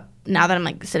down, but now that I'm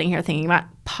like sitting here thinking about it,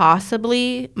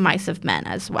 possibly Mice of Men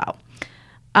as well,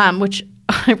 which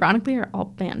ironically are all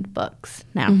banned books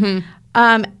now. Mm-hmm.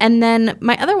 And then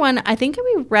my other one, I think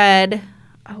we read,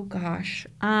 oh gosh,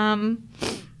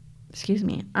 excuse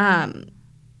me,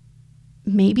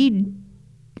 maybe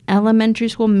elementary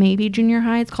school, maybe junior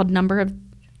high. It's called Number of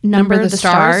the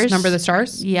Stars. Number of the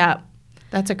Stars? Yeah.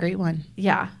 That's a great one.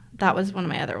 Yeah. That was one of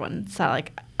my other ones. So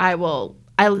like I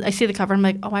see the cover and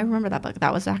I'm like, oh, I remember that book.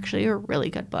 That was actually a really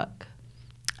good book.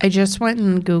 I just went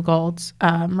and Googled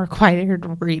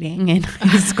required reading in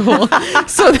high school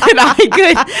so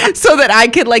that I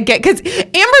could like get, because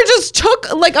Amber just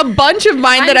took like a bunch of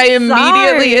mine that I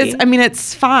immediately I mean,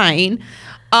 it's fine.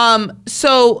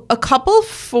 So a couple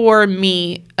for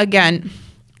me, again,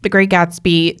 The Great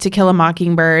Gatsby, To Kill a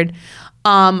Mockingbird.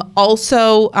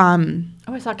 Also,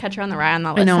 I saw Catcher on the Rye on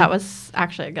that list. That was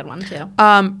actually a good one too.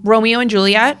 Romeo and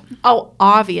Juliet. Oh,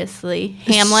 obviously.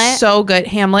 Hamlet. So good.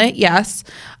 Hamlet, yes.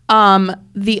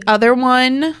 The other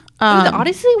one. The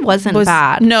Odyssey wasn't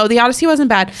bad. No, the Odyssey wasn't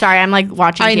bad. Sorry, I'm like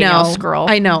watching Danielle scroll.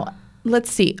 I know.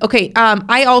 Let's see. Okay.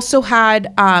 I also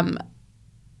had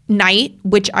Night,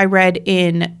 which I read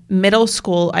in middle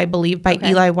school, I believe, by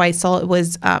Eli Wiesel. It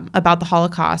was about the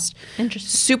Holocaust. Interesting.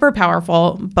 Super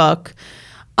powerful book.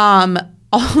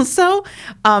 Also,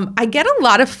 I get a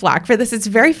lot of flack for this. It's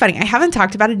very funny. I haven't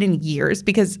talked about it in years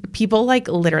because people like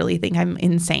literally think I'm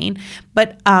insane.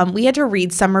 But we had to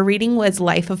read, summer reading was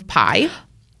Life of Pi.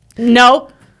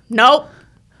 Nope.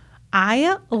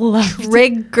 I love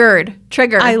Triggered.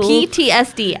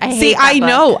 PTSD. I hate that book.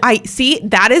 Know.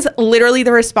 That is literally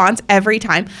the response every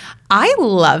time. I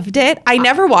loved it. I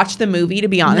never watched the movie, to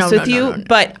be honest with you,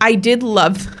 but I did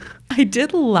love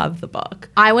the book.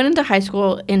 I went into high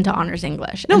school into honors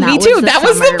English. No, me too. That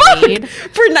was the book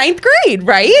for 9th grade,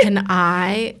 right? And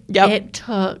I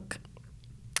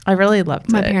really loved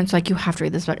it. My parents were like, you have to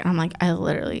read this book. And I'm like,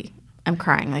 I'm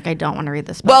crying. Like, I don't want to read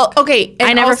this book. Well, okay.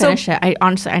 I never finished it.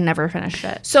 I never finished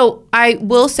it. So I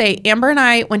will say, Amber and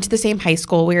I went to the same high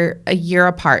school. We were a year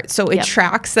apart. So it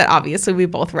tracks that obviously we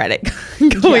both read it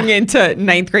going into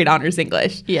 9th grade honors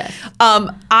English. Yes.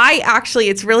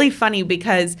 It's really funny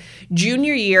because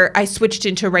junior year, I switched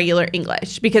into regular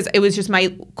English because it was just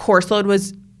my course load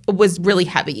was really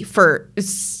heavy for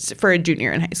a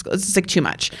junior in high school. It's just like too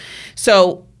much.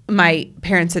 So my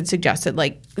parents had suggested,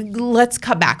 like, let's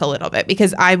cut back a little bit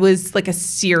because I was like a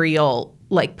serial,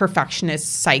 like,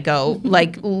 perfectionist, psycho,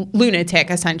 like lunatic,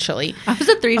 essentially. I was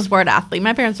a 3-sport athlete.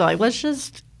 My parents were like, let's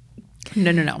just...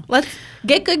 No. Let's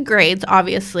get good grades,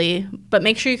 obviously, but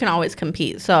make sure you can always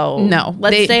compete. So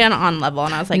let's stay on level.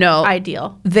 And I was like, no,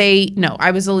 ideal.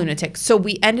 I was a lunatic. So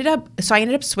I ended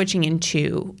up switching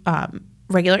into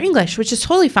regular English, which is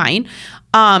totally fine.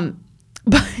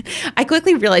 But I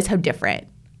quickly realized how different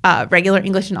regular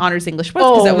English and honors English was,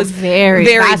 because that was very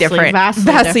different.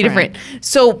 Vastly different.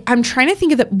 So I'm trying to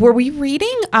think of that. Were we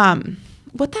reading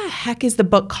what the heck is the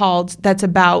book called that's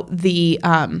about the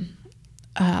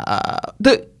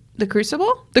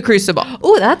Crucible? The Crucible.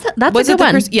 Oh, that's a good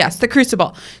one. Yes, The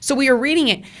Crucible. So we were reading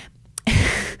it.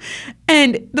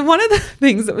 And one of the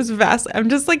things that was I'm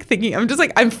just like thinking,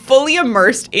 I'm fully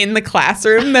immersed in the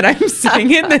classroom that I'm sitting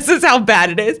in. This is how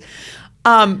bad it is.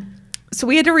 So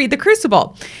we had to read The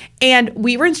Crucible, and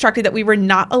we were instructed that we were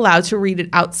not allowed to read it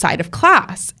outside of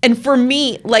class. And for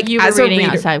me, like, you were reading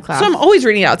outside of class. So I'm always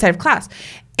reading it outside of class.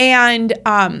 And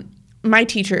my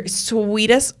teacher,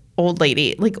 sweetest old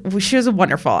lady, like, she was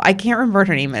wonderful. I can't remember what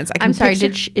her name is. I'm sorry.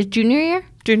 Is junior year?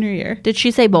 Junior year. Did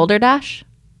she say Boulder Dash?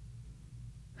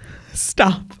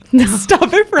 Stop. No.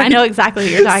 Stop it right. I know exactly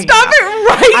what you're talking about. Stop it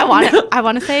right. I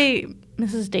want to say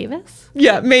Mrs. Davis.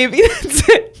 Yeah, maybe that's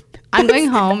it. I'm going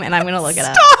home and I'm going to look it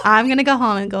up. I'm going to go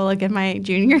home and go look at my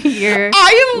junior year.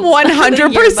 I am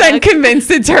 100%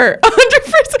 convinced it's her.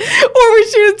 100%. Or we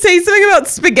should say something about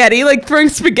spaghetti, like throwing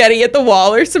spaghetti at the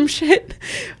wall or some shit.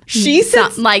 She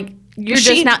said, like,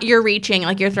 you're reaching,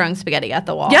 like you're throwing spaghetti at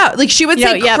the wall. Yeah, like she would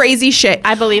say crazy shit.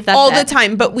 I believe that all the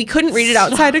time, but we couldn't read it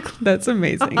outside of. That's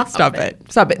amazing. Stop it.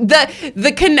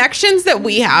 The connections that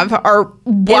we have are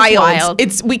wild.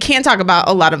 We can't talk about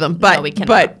a lot of them, but we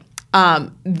cannot.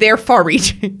 They're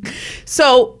far-reaching.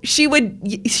 So she would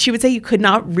say you could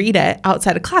not read it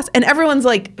outside of class, and everyone's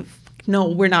like, no,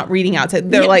 we're not reading outside.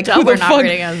 They're like, who the fuck?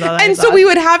 And so we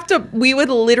would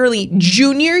literally,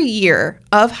 junior year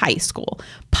of high school,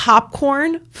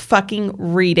 popcorn fucking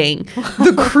reading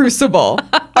The Crucible.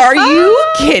 Are you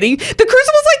kidding? The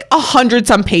Crucible's like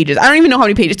 100-some pages. I don't even know how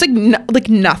many pages. It's like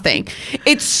nothing.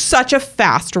 It's such a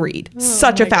fast read.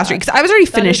 Such a fast read. Because I was already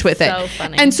finished with it.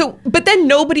 Funny. And so, but then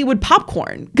nobody would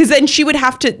popcorn. Because then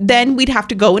we'd have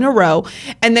to go in a row.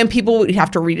 And then people would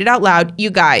have to read it out loud.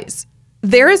 You guys,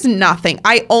 there is nothing.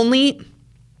 I only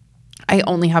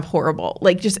have horrible,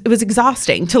 it was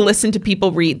exhausting to listen to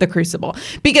people read The Crucible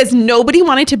because nobody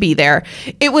wanted to be there.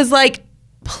 It was like,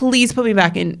 please put me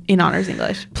back in honors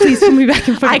English. Please put me back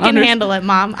in I can honors. handle it,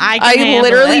 Mom. I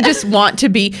literally just want to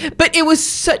be, but it was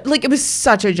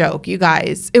such a joke, you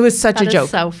guys. It was such a joke.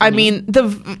 So funny. I mean,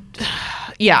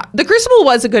 The Crucible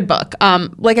was a good book.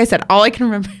 Like I said, all I can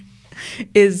remember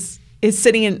is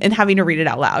sitting and having to read it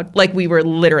out loud. Like we were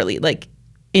literally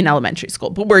in elementary school,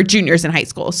 but we're juniors in high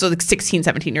school. So 16,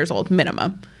 17 years old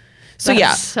minimum. So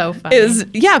That's so funny.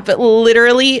 But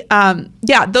literally,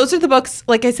 those are the books.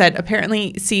 Like I said,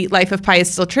 apparently Life of Pi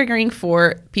is still triggering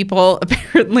for people.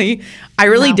 Apparently, I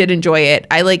really did enjoy it.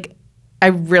 I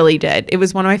really did. It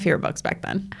was one of my favorite books back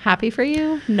then. Happy for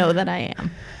you. Know that I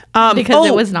am. Because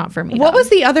it was not for me. What was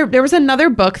the other? There was another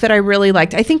book that I really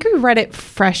liked. I think we read it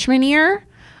freshman year.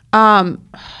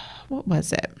 What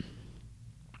was it?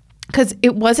 Because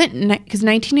it wasn't, because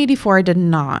 1984 I did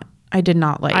not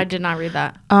like. I did not read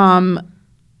that.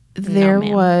 There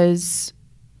was,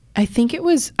 I think it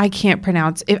was, I can't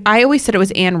pronounce it. I always said it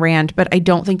was Anne Rand, but I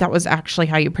don't think that was actually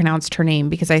how you pronounced her name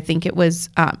because I think it was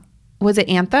it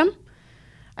Anthem?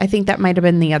 I think that might have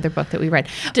been the other book that we read.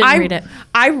 Didn't read it.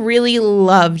 I really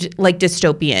loved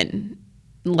dystopian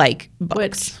books.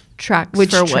 Which tracks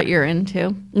for what you're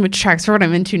into. Which tracks for what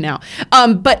I'm into now.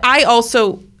 But I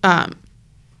also, I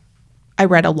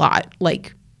read a lot,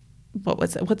 what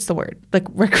was it? What's the word?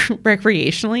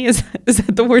 Recreationally? Is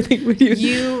that the word that you would use?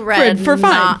 You read for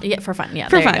fun. For fun. Yeah,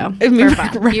 for there fun. you go. I mean, for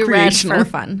fun. You read for recreational.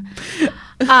 fun.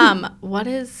 What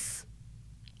is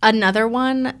another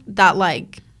one that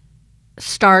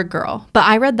Stargirl? But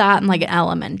I read that in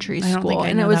elementary I don't think school. I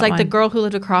And it know was that the one. girl who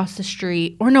lived across the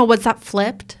street. Or no, what's that,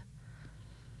 Flipped?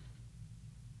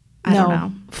 I don't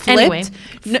know. Flipped? Anyway.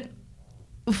 No,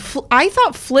 I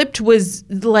thought Flipped was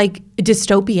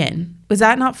dystopian. Was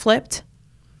that not Flipped?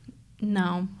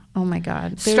 No. Oh my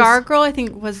God. Stargirl, I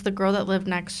think, was the girl that lived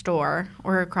next door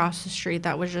or across the street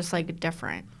that was just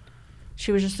different.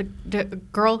 She was just a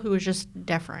girl who was just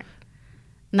different.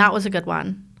 And that was a good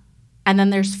one. And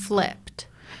then there's Flipped.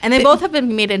 And they both have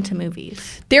been made into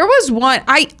movies. There was one.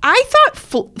 I thought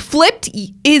Flipped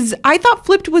was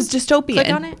dystopian. Click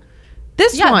on it.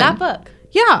 This one. Yeah, that book.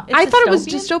 Yeah, It's I thought it was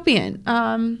dystopian?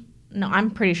 dystopian. No,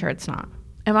 I'm pretty sure it's not.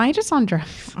 Am I just on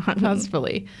draft?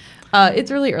 Possibly. It's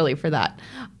really early for that.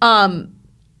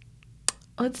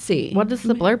 Let's see. What does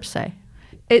the blurb say?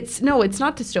 It's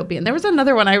not dystopian. There was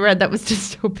another one I read that was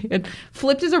dystopian.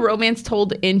 Flipped is a romance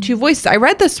told in two voices. I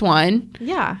read this one.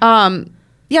 Yeah.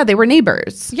 Yeah, they were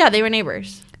neighbors. Yeah, they were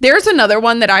neighbors. There's another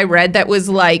one that I read that was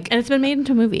And it's been made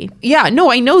into a movie. yeah, no,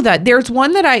 I know that. There's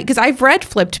one that because I've read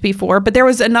Flipped before, but there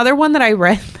was another one that I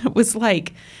read that was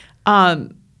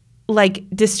dystopian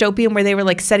where they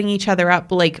were setting each other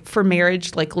up for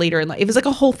marriage later in life. It was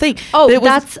a whole thing. Oh, But it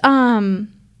was, that's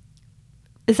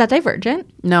is that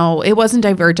Divergent? no, it wasn't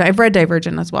Divergent. I've read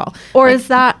Divergent as well. Or is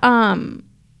that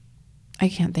I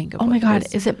can't think of oh what my it God,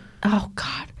 is. is it oh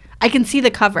God. I can see the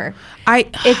cover.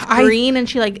 It's It's green and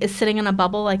she is sitting in a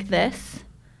bubble like this.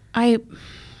 I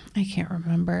can't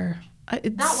remember.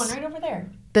 It's, That one right over there.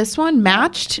 This one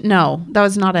Matched? No, that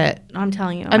was not it. I'm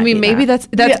telling you. I mean, maybe that's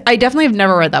Yeah. I definitely have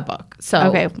never read that book. So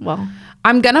Okay, well.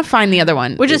 I'm gonna find the other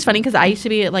one. Which is funny because I used to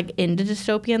be into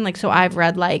dystopian. So I've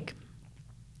read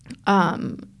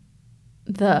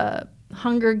the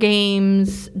Hunger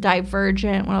Games,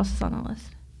 Divergent. What else is on the list?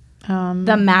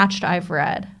 The Matched I've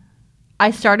read. I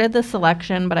started the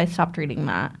selection, but I stopped reading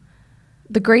that.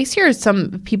 The Grace here is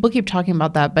some people keep talking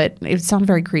about that, but it sounds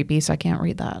very creepy, so I can't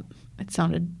read that. It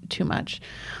sounded too much.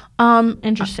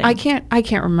 Interesting. I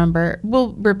can't remember.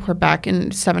 We'll report back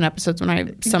in 7 episodes when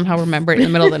I somehow remember it in the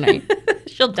middle of the night.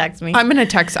 She'll text me. I'm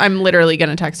literally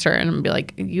gonna text her and I'm gonna be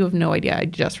like, you have no idea. I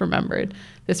just remembered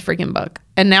this freaking book.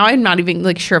 And now I'm not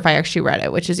even sure if I actually read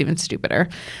it, which is even stupider.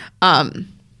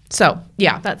 So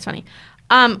yeah. That's funny.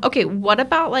 Okay, what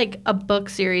about a book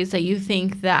series that you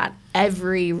think that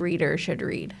every reader should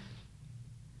read?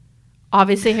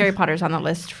 Obviously, Harry Potter's on the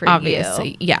list for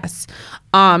Obviously, yes.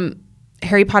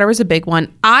 Harry Potter was a big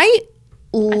one. I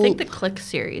think the Click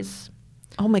series.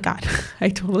 Oh my God. I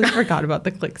totally forgot about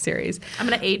the Click series. I'm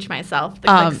going to age myself. The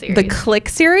Click series. The Click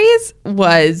series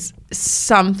was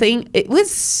something, it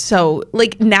was so,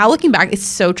 like, now looking back, it's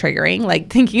so triggering, like,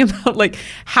 thinking about, like,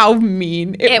 how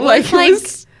mean it was.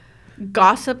 Like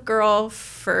Gossip Girl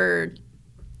for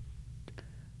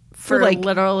like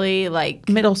literally like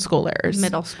middle schoolers.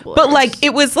 But like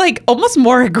it was like almost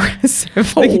more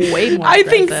aggressive. Like, way more I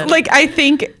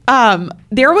think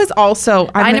there was also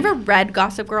I never read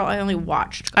Gossip Girl. I only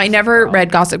watched I never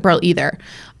read Gossip Girl either.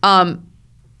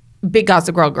 Big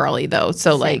Gossip Girl girly though.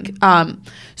 So Same.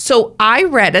 so I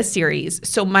read a series.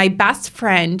 So my best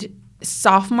friend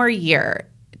sophomore year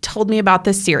told me about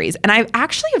this series, and I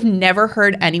actually have never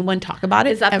heard anyone talk about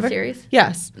it. Is that ever. the series?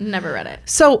 Yes. Never read it.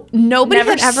 So nobody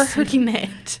Never had ever seen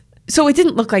it. So it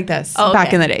didn't look like this Oh, back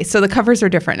okay. in the day. So the covers are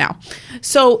different now.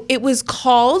 So it was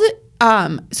called,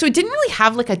 so it didn't really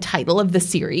have like a title of the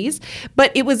series,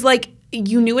 but it was like,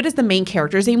 you knew it as the main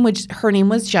character's name, which her name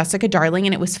was Jessica Darling,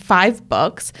 and it was 5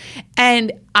 books.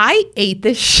 And I ate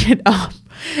this shit up.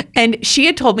 And she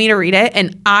had told me to read it,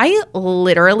 and I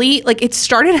literally, like, it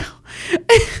started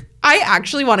I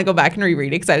actually want to go back and reread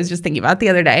it because I was just thinking about it the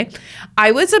other day.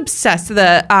 I was obsessed.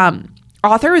 The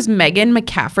author was Megan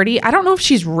McCafferty. I don't know if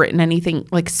she's written anything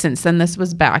like since then. This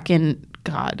was back in,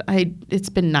 God, it's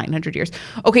been 900 years.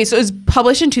 Okay, so it was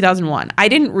published in 2001. I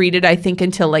didn't read it, I think,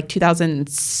 until like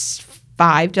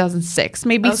 2005, 2006,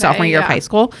 maybe sophomore year of high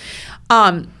school.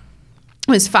 It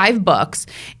was 5 books,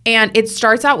 and it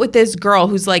starts out with this girl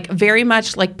who's like very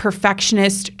much like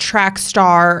perfectionist, track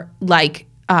star, like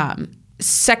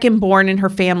second born in her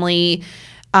family,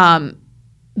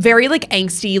 very like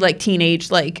angsty, like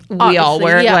teenage, like we all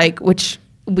were, like, which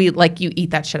we like, you eat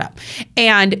that shit up.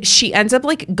 And she ends up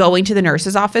like going to the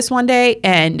nurse's office one day,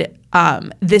 and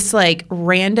this like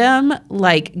random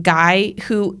like guy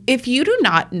who, if you do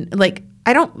not like,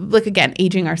 I don't like, again,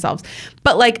 aging ourselves,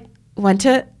 but like went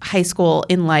to high school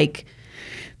in like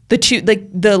the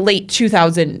late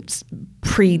 2000s,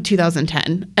 pre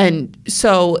 2010, and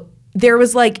so there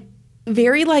was like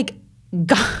very like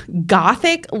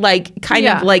gothic, like kind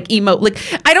of like emo, like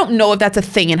I don't know if that's a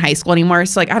thing in high school anymore.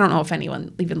 So like I don't know if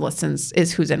anyone even listens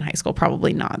is who's in high school,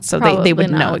 probably not. So they would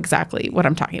know exactly what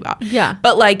I'm talking about. Yeah.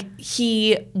 But like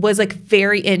he was like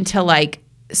very into like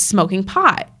smoking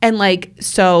pot, and like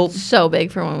so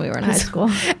big for when we were in high school.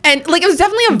 And like it was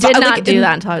definitely a vibe. Did not do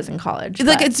that until I was in college.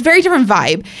 Like it's a very different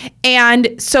vibe.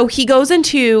 And so he goes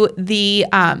into the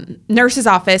nurse's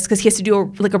office because he has to do a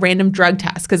random drug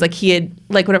test because like he had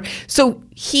like whatever. So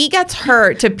he gets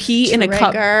her to pee in a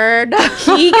cup.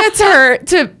 He gets her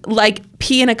to like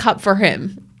pee in a cup for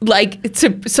him. Like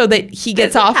so that he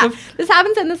gets off of. This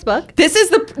happens in this book. This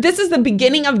is the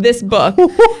beginning of this book.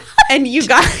 And you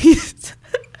guys,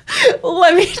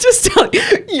 let me just tell you,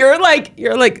 you're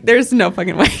like, there's no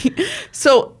fucking way.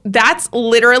 So that's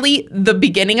literally the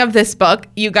beginning of this book.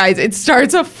 You guys, it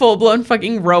starts a full-blown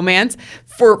fucking romance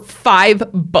for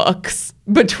 5 books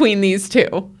between these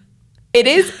two. It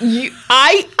is,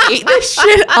 I ate this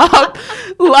shit up.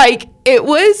 Like, it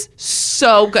was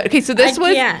so good. Okay, so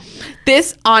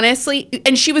this honestly,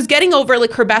 and she was getting over,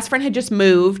 like, her best friend had just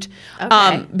moved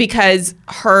because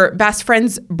her best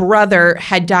friend's brother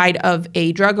had died of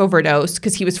a drug overdose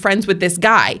because he was friends with this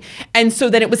guy. And so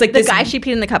then it was like the guy she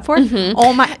peed in the cup for? Mm-hmm.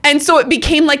 Oh my. And so it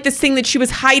became like this thing that she was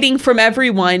hiding from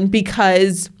everyone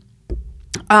because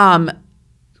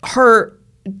her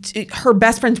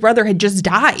best friend's brother had just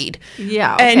died.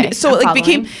 Yeah. Okay. And so it like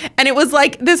became, and it was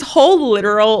like this whole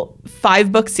literal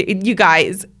 5-book series. You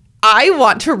guys, I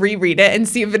want to reread it and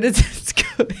see if it is as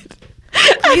good.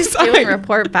 Please do and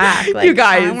report back. Like, you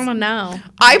guys, I want to know.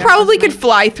 I probably could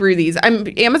fly through these.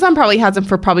 Amazon probably has them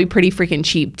for probably pretty freaking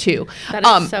cheap too. That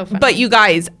is so funny. But you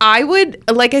guys, I would,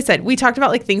 like I said, we talked about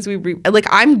like things like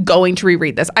I'm going to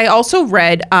reread this. I also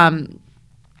read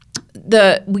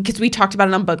because we talked about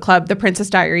it on book club, the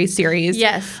Princess Diaries series.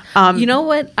 Yes. You know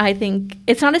what? I think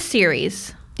it's not a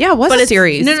series. Yeah, it was a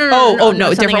series. No,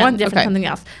 a different one. Different, something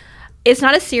else. It's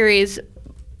not a series,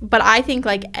 but I think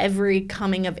like every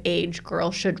coming of age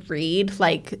girl should read,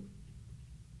 like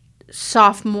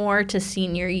sophomore to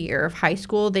senior year of high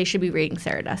school. They should be reading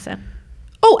Sarah Dessen.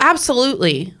 Oh,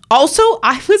 absolutely. Also,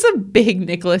 I was a big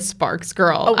Nicholas Sparks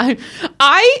girl. Oh.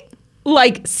 I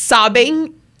like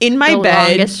sobbing in my bed.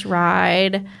 The Longest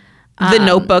Ride. The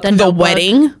Notebook. The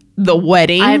Wedding. The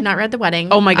Wedding. I have not read The Wedding.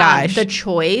 Oh my gosh. The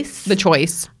Choice. The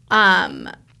Choice. Um,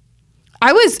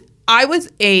 I was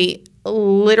a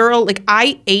literal, like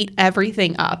I ate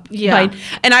everything up. Yeah.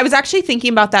 And I was actually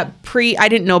thinking about that I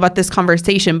didn't know about this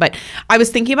conversation, but I was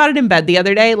thinking about it in bed the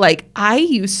other day. Like I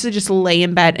used to just lay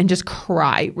in bed and just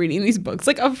cry reading these books.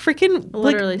 Like a freaking,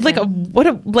 Literally what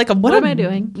am I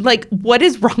doing? Like what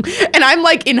is wrong? And I'm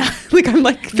like I'm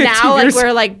like 15 now like years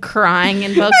we're like crying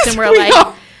in books and we're we like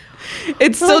are.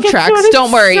 It still like, tracks.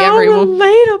 Don't worry, so everyone.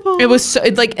 Relatable. It was so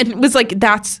it was like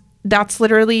that's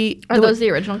literally. Are those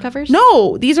the original covers?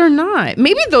 No, these are not.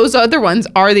 Maybe those other ones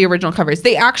are the original covers.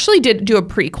 They actually did do a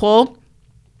prequel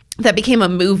that became a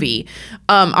movie.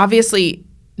 Obviously,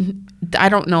 I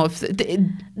don't know if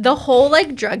the whole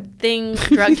like drug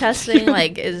testing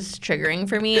like is triggering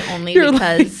for me only You're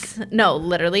because no,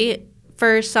 literally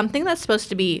for something that's supposed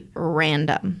to be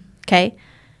random. Okay,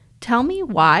 tell me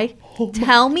why.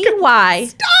 Tell me why.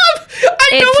 Stop!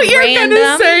 I know what you're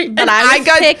gonna say. But I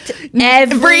got picked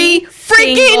every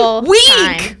freaking week.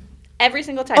 Time. Every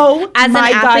single time. Oh, as my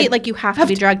an athlete, God. like you have to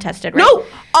be drug tested, right? No.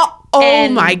 Oh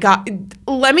And my God.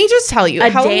 Let me just tell you.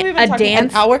 How long have we been talking?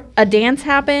 An hour? A dance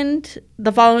happened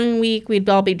the following week. We'd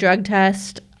all be drug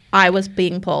test. I was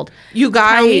being pulled. You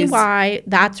guys. Tell me why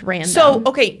that's random. So,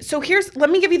 okay. So let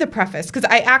me give you the preface because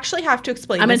I actually have to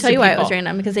explain. I'm going to tell you why it was people.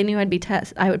 random because they knew I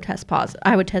would test positive.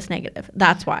 I would test negative.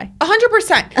 That's why.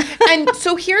 100%. And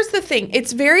so here's the thing.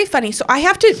 It's very funny. So I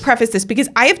have to preface this because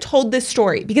I have told this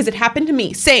story because it happened to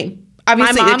me. Same.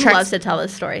 Obviously, my mom loves to tell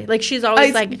this story. Like she's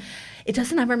always like, it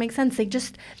doesn't ever make sense.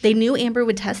 They knew Amber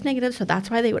would test negative, so that's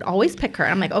why they would always pick her.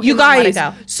 And I'm like, okay, you guys, let it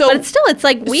go. So, but it's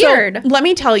like weird. So let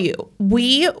me tell you,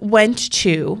 we went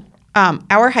to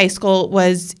our high school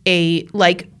was a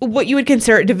like what you would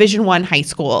consider a Division I high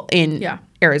school in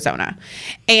Arizona,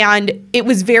 and it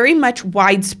was very much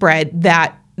widespread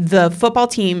that the football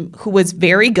team, who was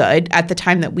very good at the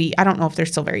time that I don't know if they're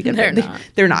still very good.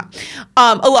 They're not.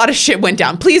 A lot of shit went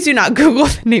down. Please do not Google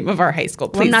the name of our high school.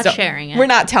 Please I'm not sharing it. We're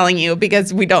not telling you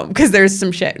because there's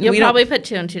some shit. You'll probably put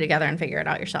 2 and 2 together and figure it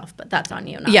out yourself, but that's on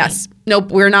you, not yes. me.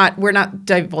 Nope, we're not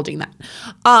divulging that.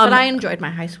 But I enjoyed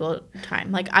my high school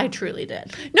time. Like I truly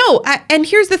did. No, and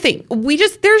here's the thing.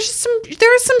 There's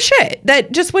some shit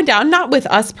that just went down, not with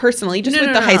us personally, just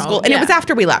with the high school. And it was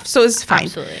after we left, so it was fine.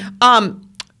 Absolutely.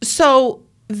 So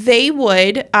they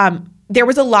would, there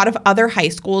was a lot of other high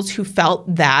schools who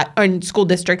felt that, and school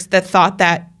districts that thought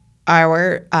that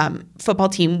our football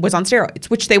team was on steroids,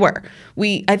 which they were.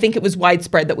 I think it was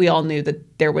widespread that we all knew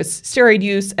that there was steroid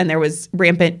use and there was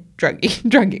rampant drug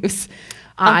use.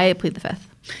 I plead the fifth.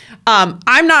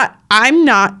 I'm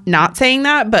not saying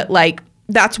that, but like,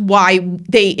 that's why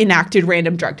they enacted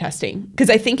random drug testing. Because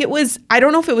I think I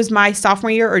don't know if it was my sophomore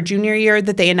year or junior year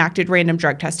that they enacted random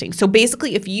drug testing. So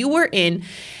basically, if you were in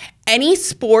any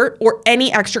sport or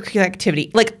any extracurricular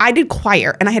activity, like I did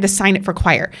choir and I had to sign it for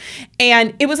choir.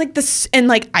 And it was like this, and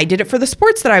like I did it for the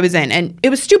sports that I was in, and it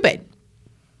was stupid.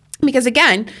 Because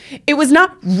again, it was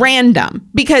not random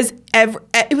because I think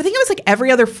it was like every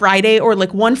other Friday or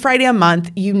like one Friday a month,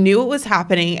 you knew it was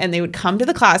happening and they would come to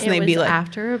the class and they'd be like.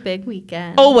 After a big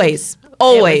weekend. Always.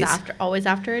 Always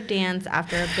after a dance,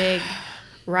 after a big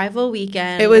rival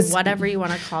weekend. It was whatever you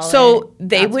want to call it. So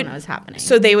when it was happening.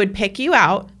 So they would pick you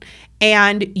out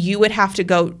and you would have to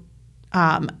go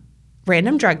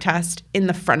random drug test in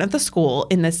the front of the school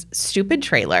in this stupid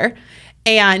trailer.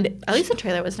 And at least the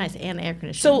trailer was nice and air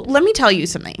conditioned. So let me tell you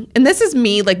something. And this is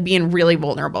me like being really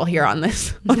vulnerable here on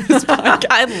this podcast.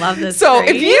 I love this. So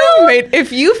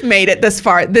if you've made it this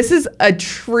far, this is a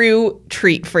true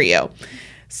treat for you.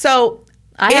 So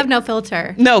I have no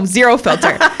filter. No, zero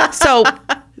filter. So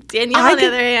Danielle, on the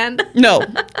other hand. No.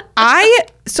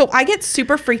 I get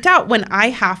super freaked out when I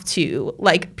have to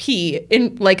like pee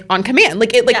in like on command.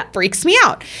 Like it freaks me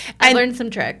out. I learned some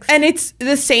tricks. And it's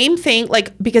the same thing,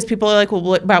 like because people are like, well,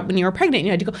 what about when you were pregnant?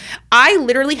 You had to go. I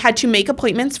literally had to make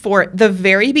appointments for the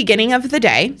very beginning of the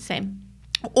day. Same.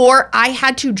 Or I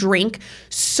had to drink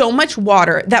so much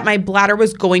water that my bladder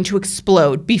was going to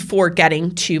explode before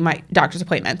getting to my doctor's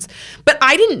appointments. But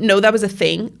I didn't know that was a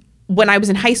thing when I was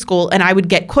in high school, and I would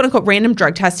get quote unquote random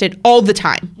drug tested all the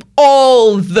time.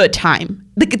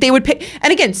 Like they would pick,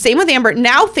 and again, same with Amber.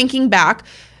 Now thinking back,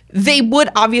 they would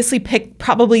obviously pick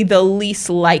probably the least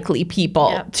likely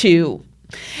people to.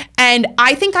 And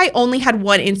I think I only had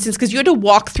one instance because you had to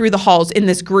walk through the halls in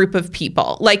this group of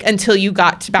people, like until you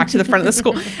got back to the front of the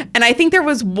school. And I think there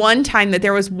was one time that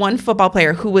there was one football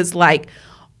player who was like,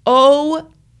 oh,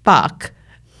 fuck.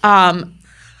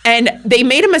 And they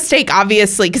made a mistake,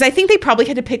 obviously, because I think they probably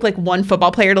had to pick like one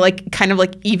football player to like kind of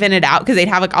like even it out, because they'd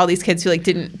have like all these kids who like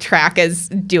didn't track as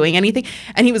doing anything.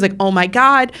 And he was like, oh my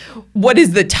God, what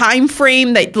is the time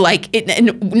frame that like it,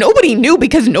 and nobody knew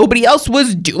because nobody else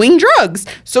was doing drugs.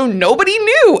 So nobody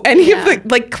knew. And he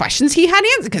like questions he had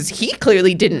answered because he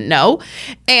clearly didn't know.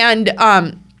 And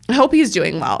I hope he's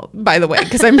doing well, by the way,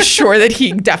 because I'm sure that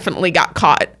he definitely got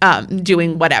caught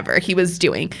doing whatever he was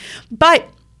doing. But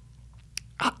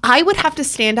I would have to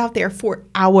stand out there for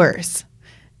hours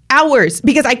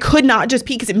because I could not just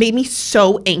pee because it made me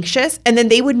so anxious. And then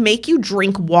they would make you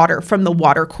drink water from the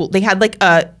water cooler. They had like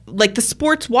the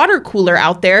sports water cooler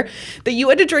out there that you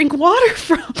had to drink water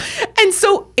from. And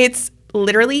so it's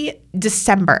literally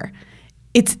December.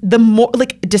 It's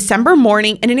December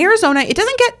morning, and in Arizona, it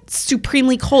doesn't get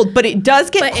supremely cold, but it does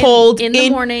get cold in the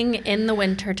morning, in the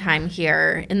winter time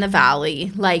here in the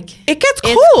valley. Like it gets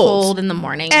cold. It's cold in the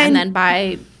morning, and then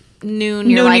by noon,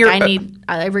 you're like,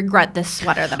 I regret this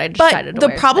sweater that I decided to wear.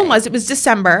 But the problem was it was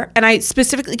December, and I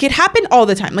specifically, it happened all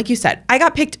the time. Like you said, I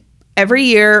got picked every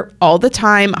year, all the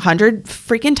time, 100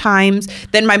 freaking times.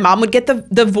 Then my mom would get the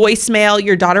voicemail,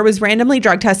 your daughter was randomly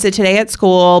drug tested today at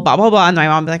school, blah, blah, blah. And my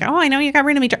mom would be like, oh, I know you got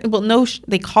randomly drug. Well, no,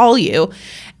 they call you.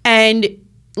 And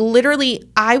literally,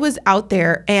 I was out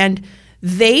there and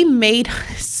they made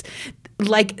us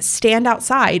like stand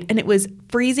outside, and it was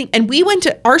freezing. And we went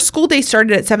to, our school day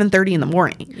started at 7:30 in the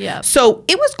morning. Yeah. So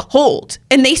it was cold.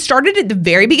 And they started at the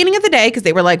very beginning of the day because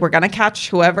they were like, we're going to catch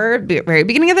whoever, very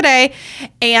beginning of the day.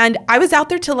 And I was out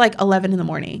there till like 11 in the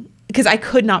morning because I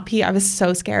could not pee. I was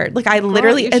so scared. Like I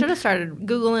literally. You should have started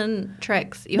Googling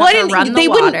tricks. You have to run the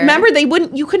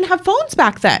water. You couldn't have phones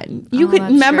back then. You could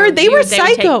that's remember true. they were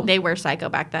psycho. They were psycho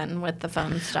back then with the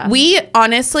phone stuff. We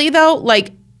honestly though,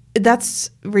 like, that's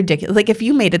ridiculous. Like if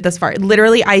you made it this far,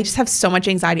 literally, I just have so much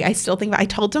anxiety. I still think I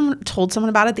told someone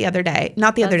about it the other day.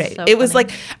 Not the other day. So it was funny.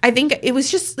 like, I think it was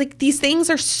just like, these things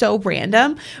are so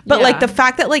random, but like the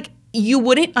fact that like you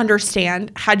wouldn't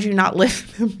understand had you not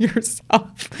lived them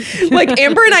yourself. Like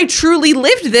Amber and I truly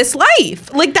lived this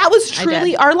life. Like that was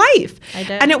truly our life. I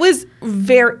did. And it was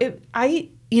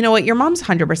you know what? Your mom's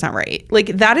 100% right. Like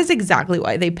that is exactly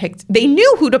why they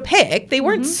knew who to pick. They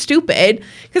weren't stupid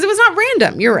because it was not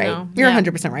random. You're right. No. You're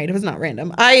 100% right. It was not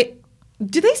random.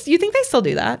 You think they still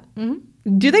do that?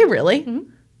 Mm-hmm. Do they really? Mm-hmm.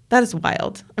 That is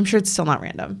wild. I'm sure it's still not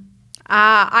random.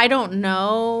 I don't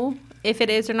know if it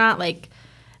is or not. Like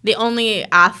the only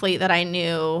athlete that I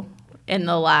knew in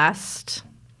the last,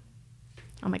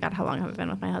 oh my God, how long have I been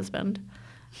with my husband?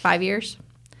 5 years.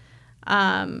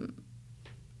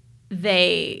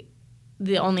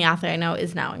 The only athlete I know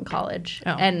is now in college.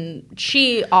 Oh. And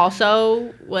she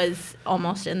also was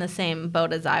almost in the same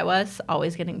boat as I was,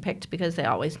 always getting picked because they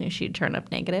always knew she'd turn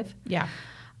up negative. Yeah.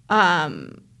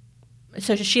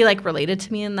 So she like related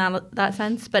to me in that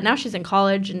sense. But now she's in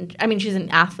college, and I mean she's an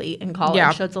athlete in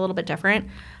college, so it's a little bit different.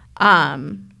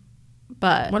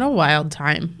 But what a wild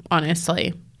time,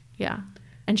 honestly. Yeah.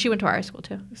 And she went to our high school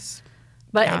too.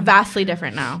 But vastly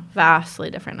different now.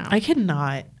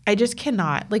 I just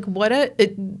cannot. Like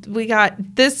we got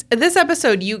this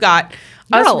episode. You got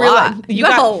us a lot. You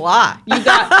got a lot.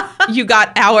 You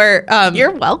got our.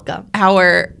 You're welcome.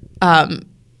 Our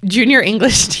junior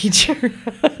English teacher.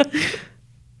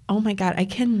 Oh my God, I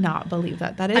cannot believe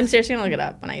that. That is. I'm seriously gonna look it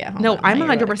up when I get home. No, I'm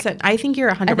 100%. I think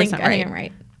you're 100% right. I think I'm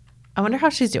right. I wonder how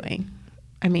she's doing.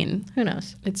 I mean, who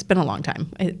knows? It's been a long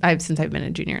time. Since I've been a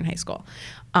junior in high school.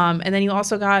 And then you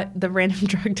also got the random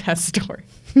drug test story.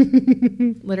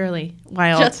 Literally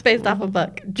wild. Just based off a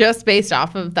book. Just based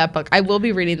off of that book. I will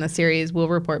be reading the series. We'll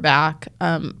report back.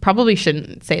 Probably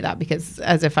shouldn't say that because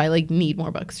as if I like need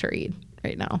more books to read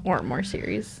right now. Or more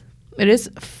series. It is.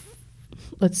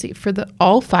 Let's see. For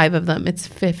all 5 of them, it's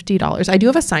 $50. I do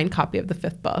have a signed copy of the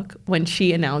 5th book. When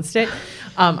she announced it,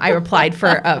 I replied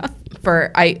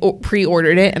I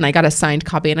pre-ordered it and I got a signed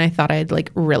copy, and I thought I'd like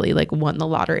really like won the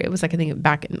lottery. It was like I think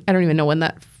back in, I don't even know when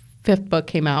that 5th book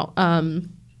came out.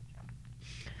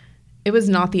 It was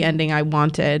not the ending I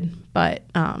wanted, but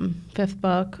 5th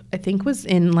book I think was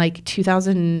in like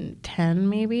 2010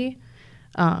 maybe.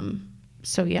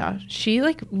 So yeah, she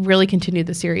like really continued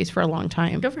the series for a long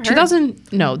time. Good for her.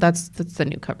 No, that's the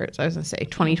new covers. I was gonna say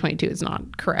 2022 is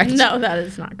not correct. No, that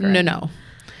is not correct. No.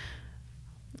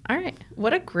 All right.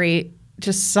 What a great,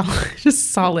 just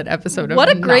solid episode. What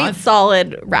a great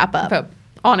solid wrap up.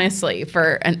 Honestly,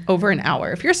 for over an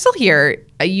hour. If you're still here,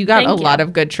 you got a lot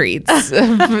of good treats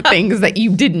of things that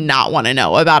you did not want to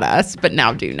know about us, but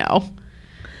now do know.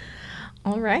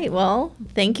 All right. Well,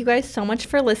 thank you guys so much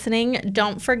for listening.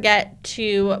 Don't forget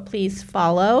to please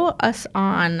follow us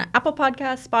on Apple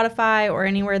Podcasts, Spotify, or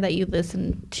anywhere that you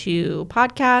listen to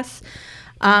podcasts.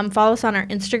 Follow us on our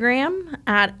Instagram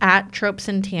at Tropes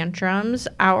and Tantrums.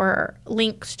 Our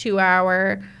links to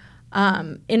our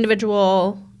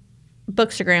individual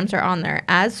bookstagrams are on there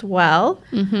as well.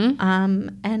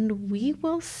 And we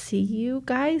will see you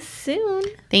guys soon.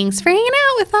 Thanks for hanging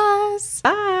out with us.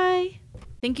 Bye.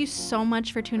 Thank you so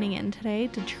much for tuning in today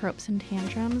to Tropes and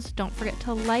Tantrums. Don't forget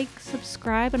to like,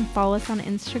 subscribe, and follow us on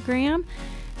Instagram.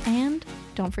 And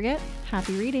don't forget,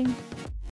 happy reading.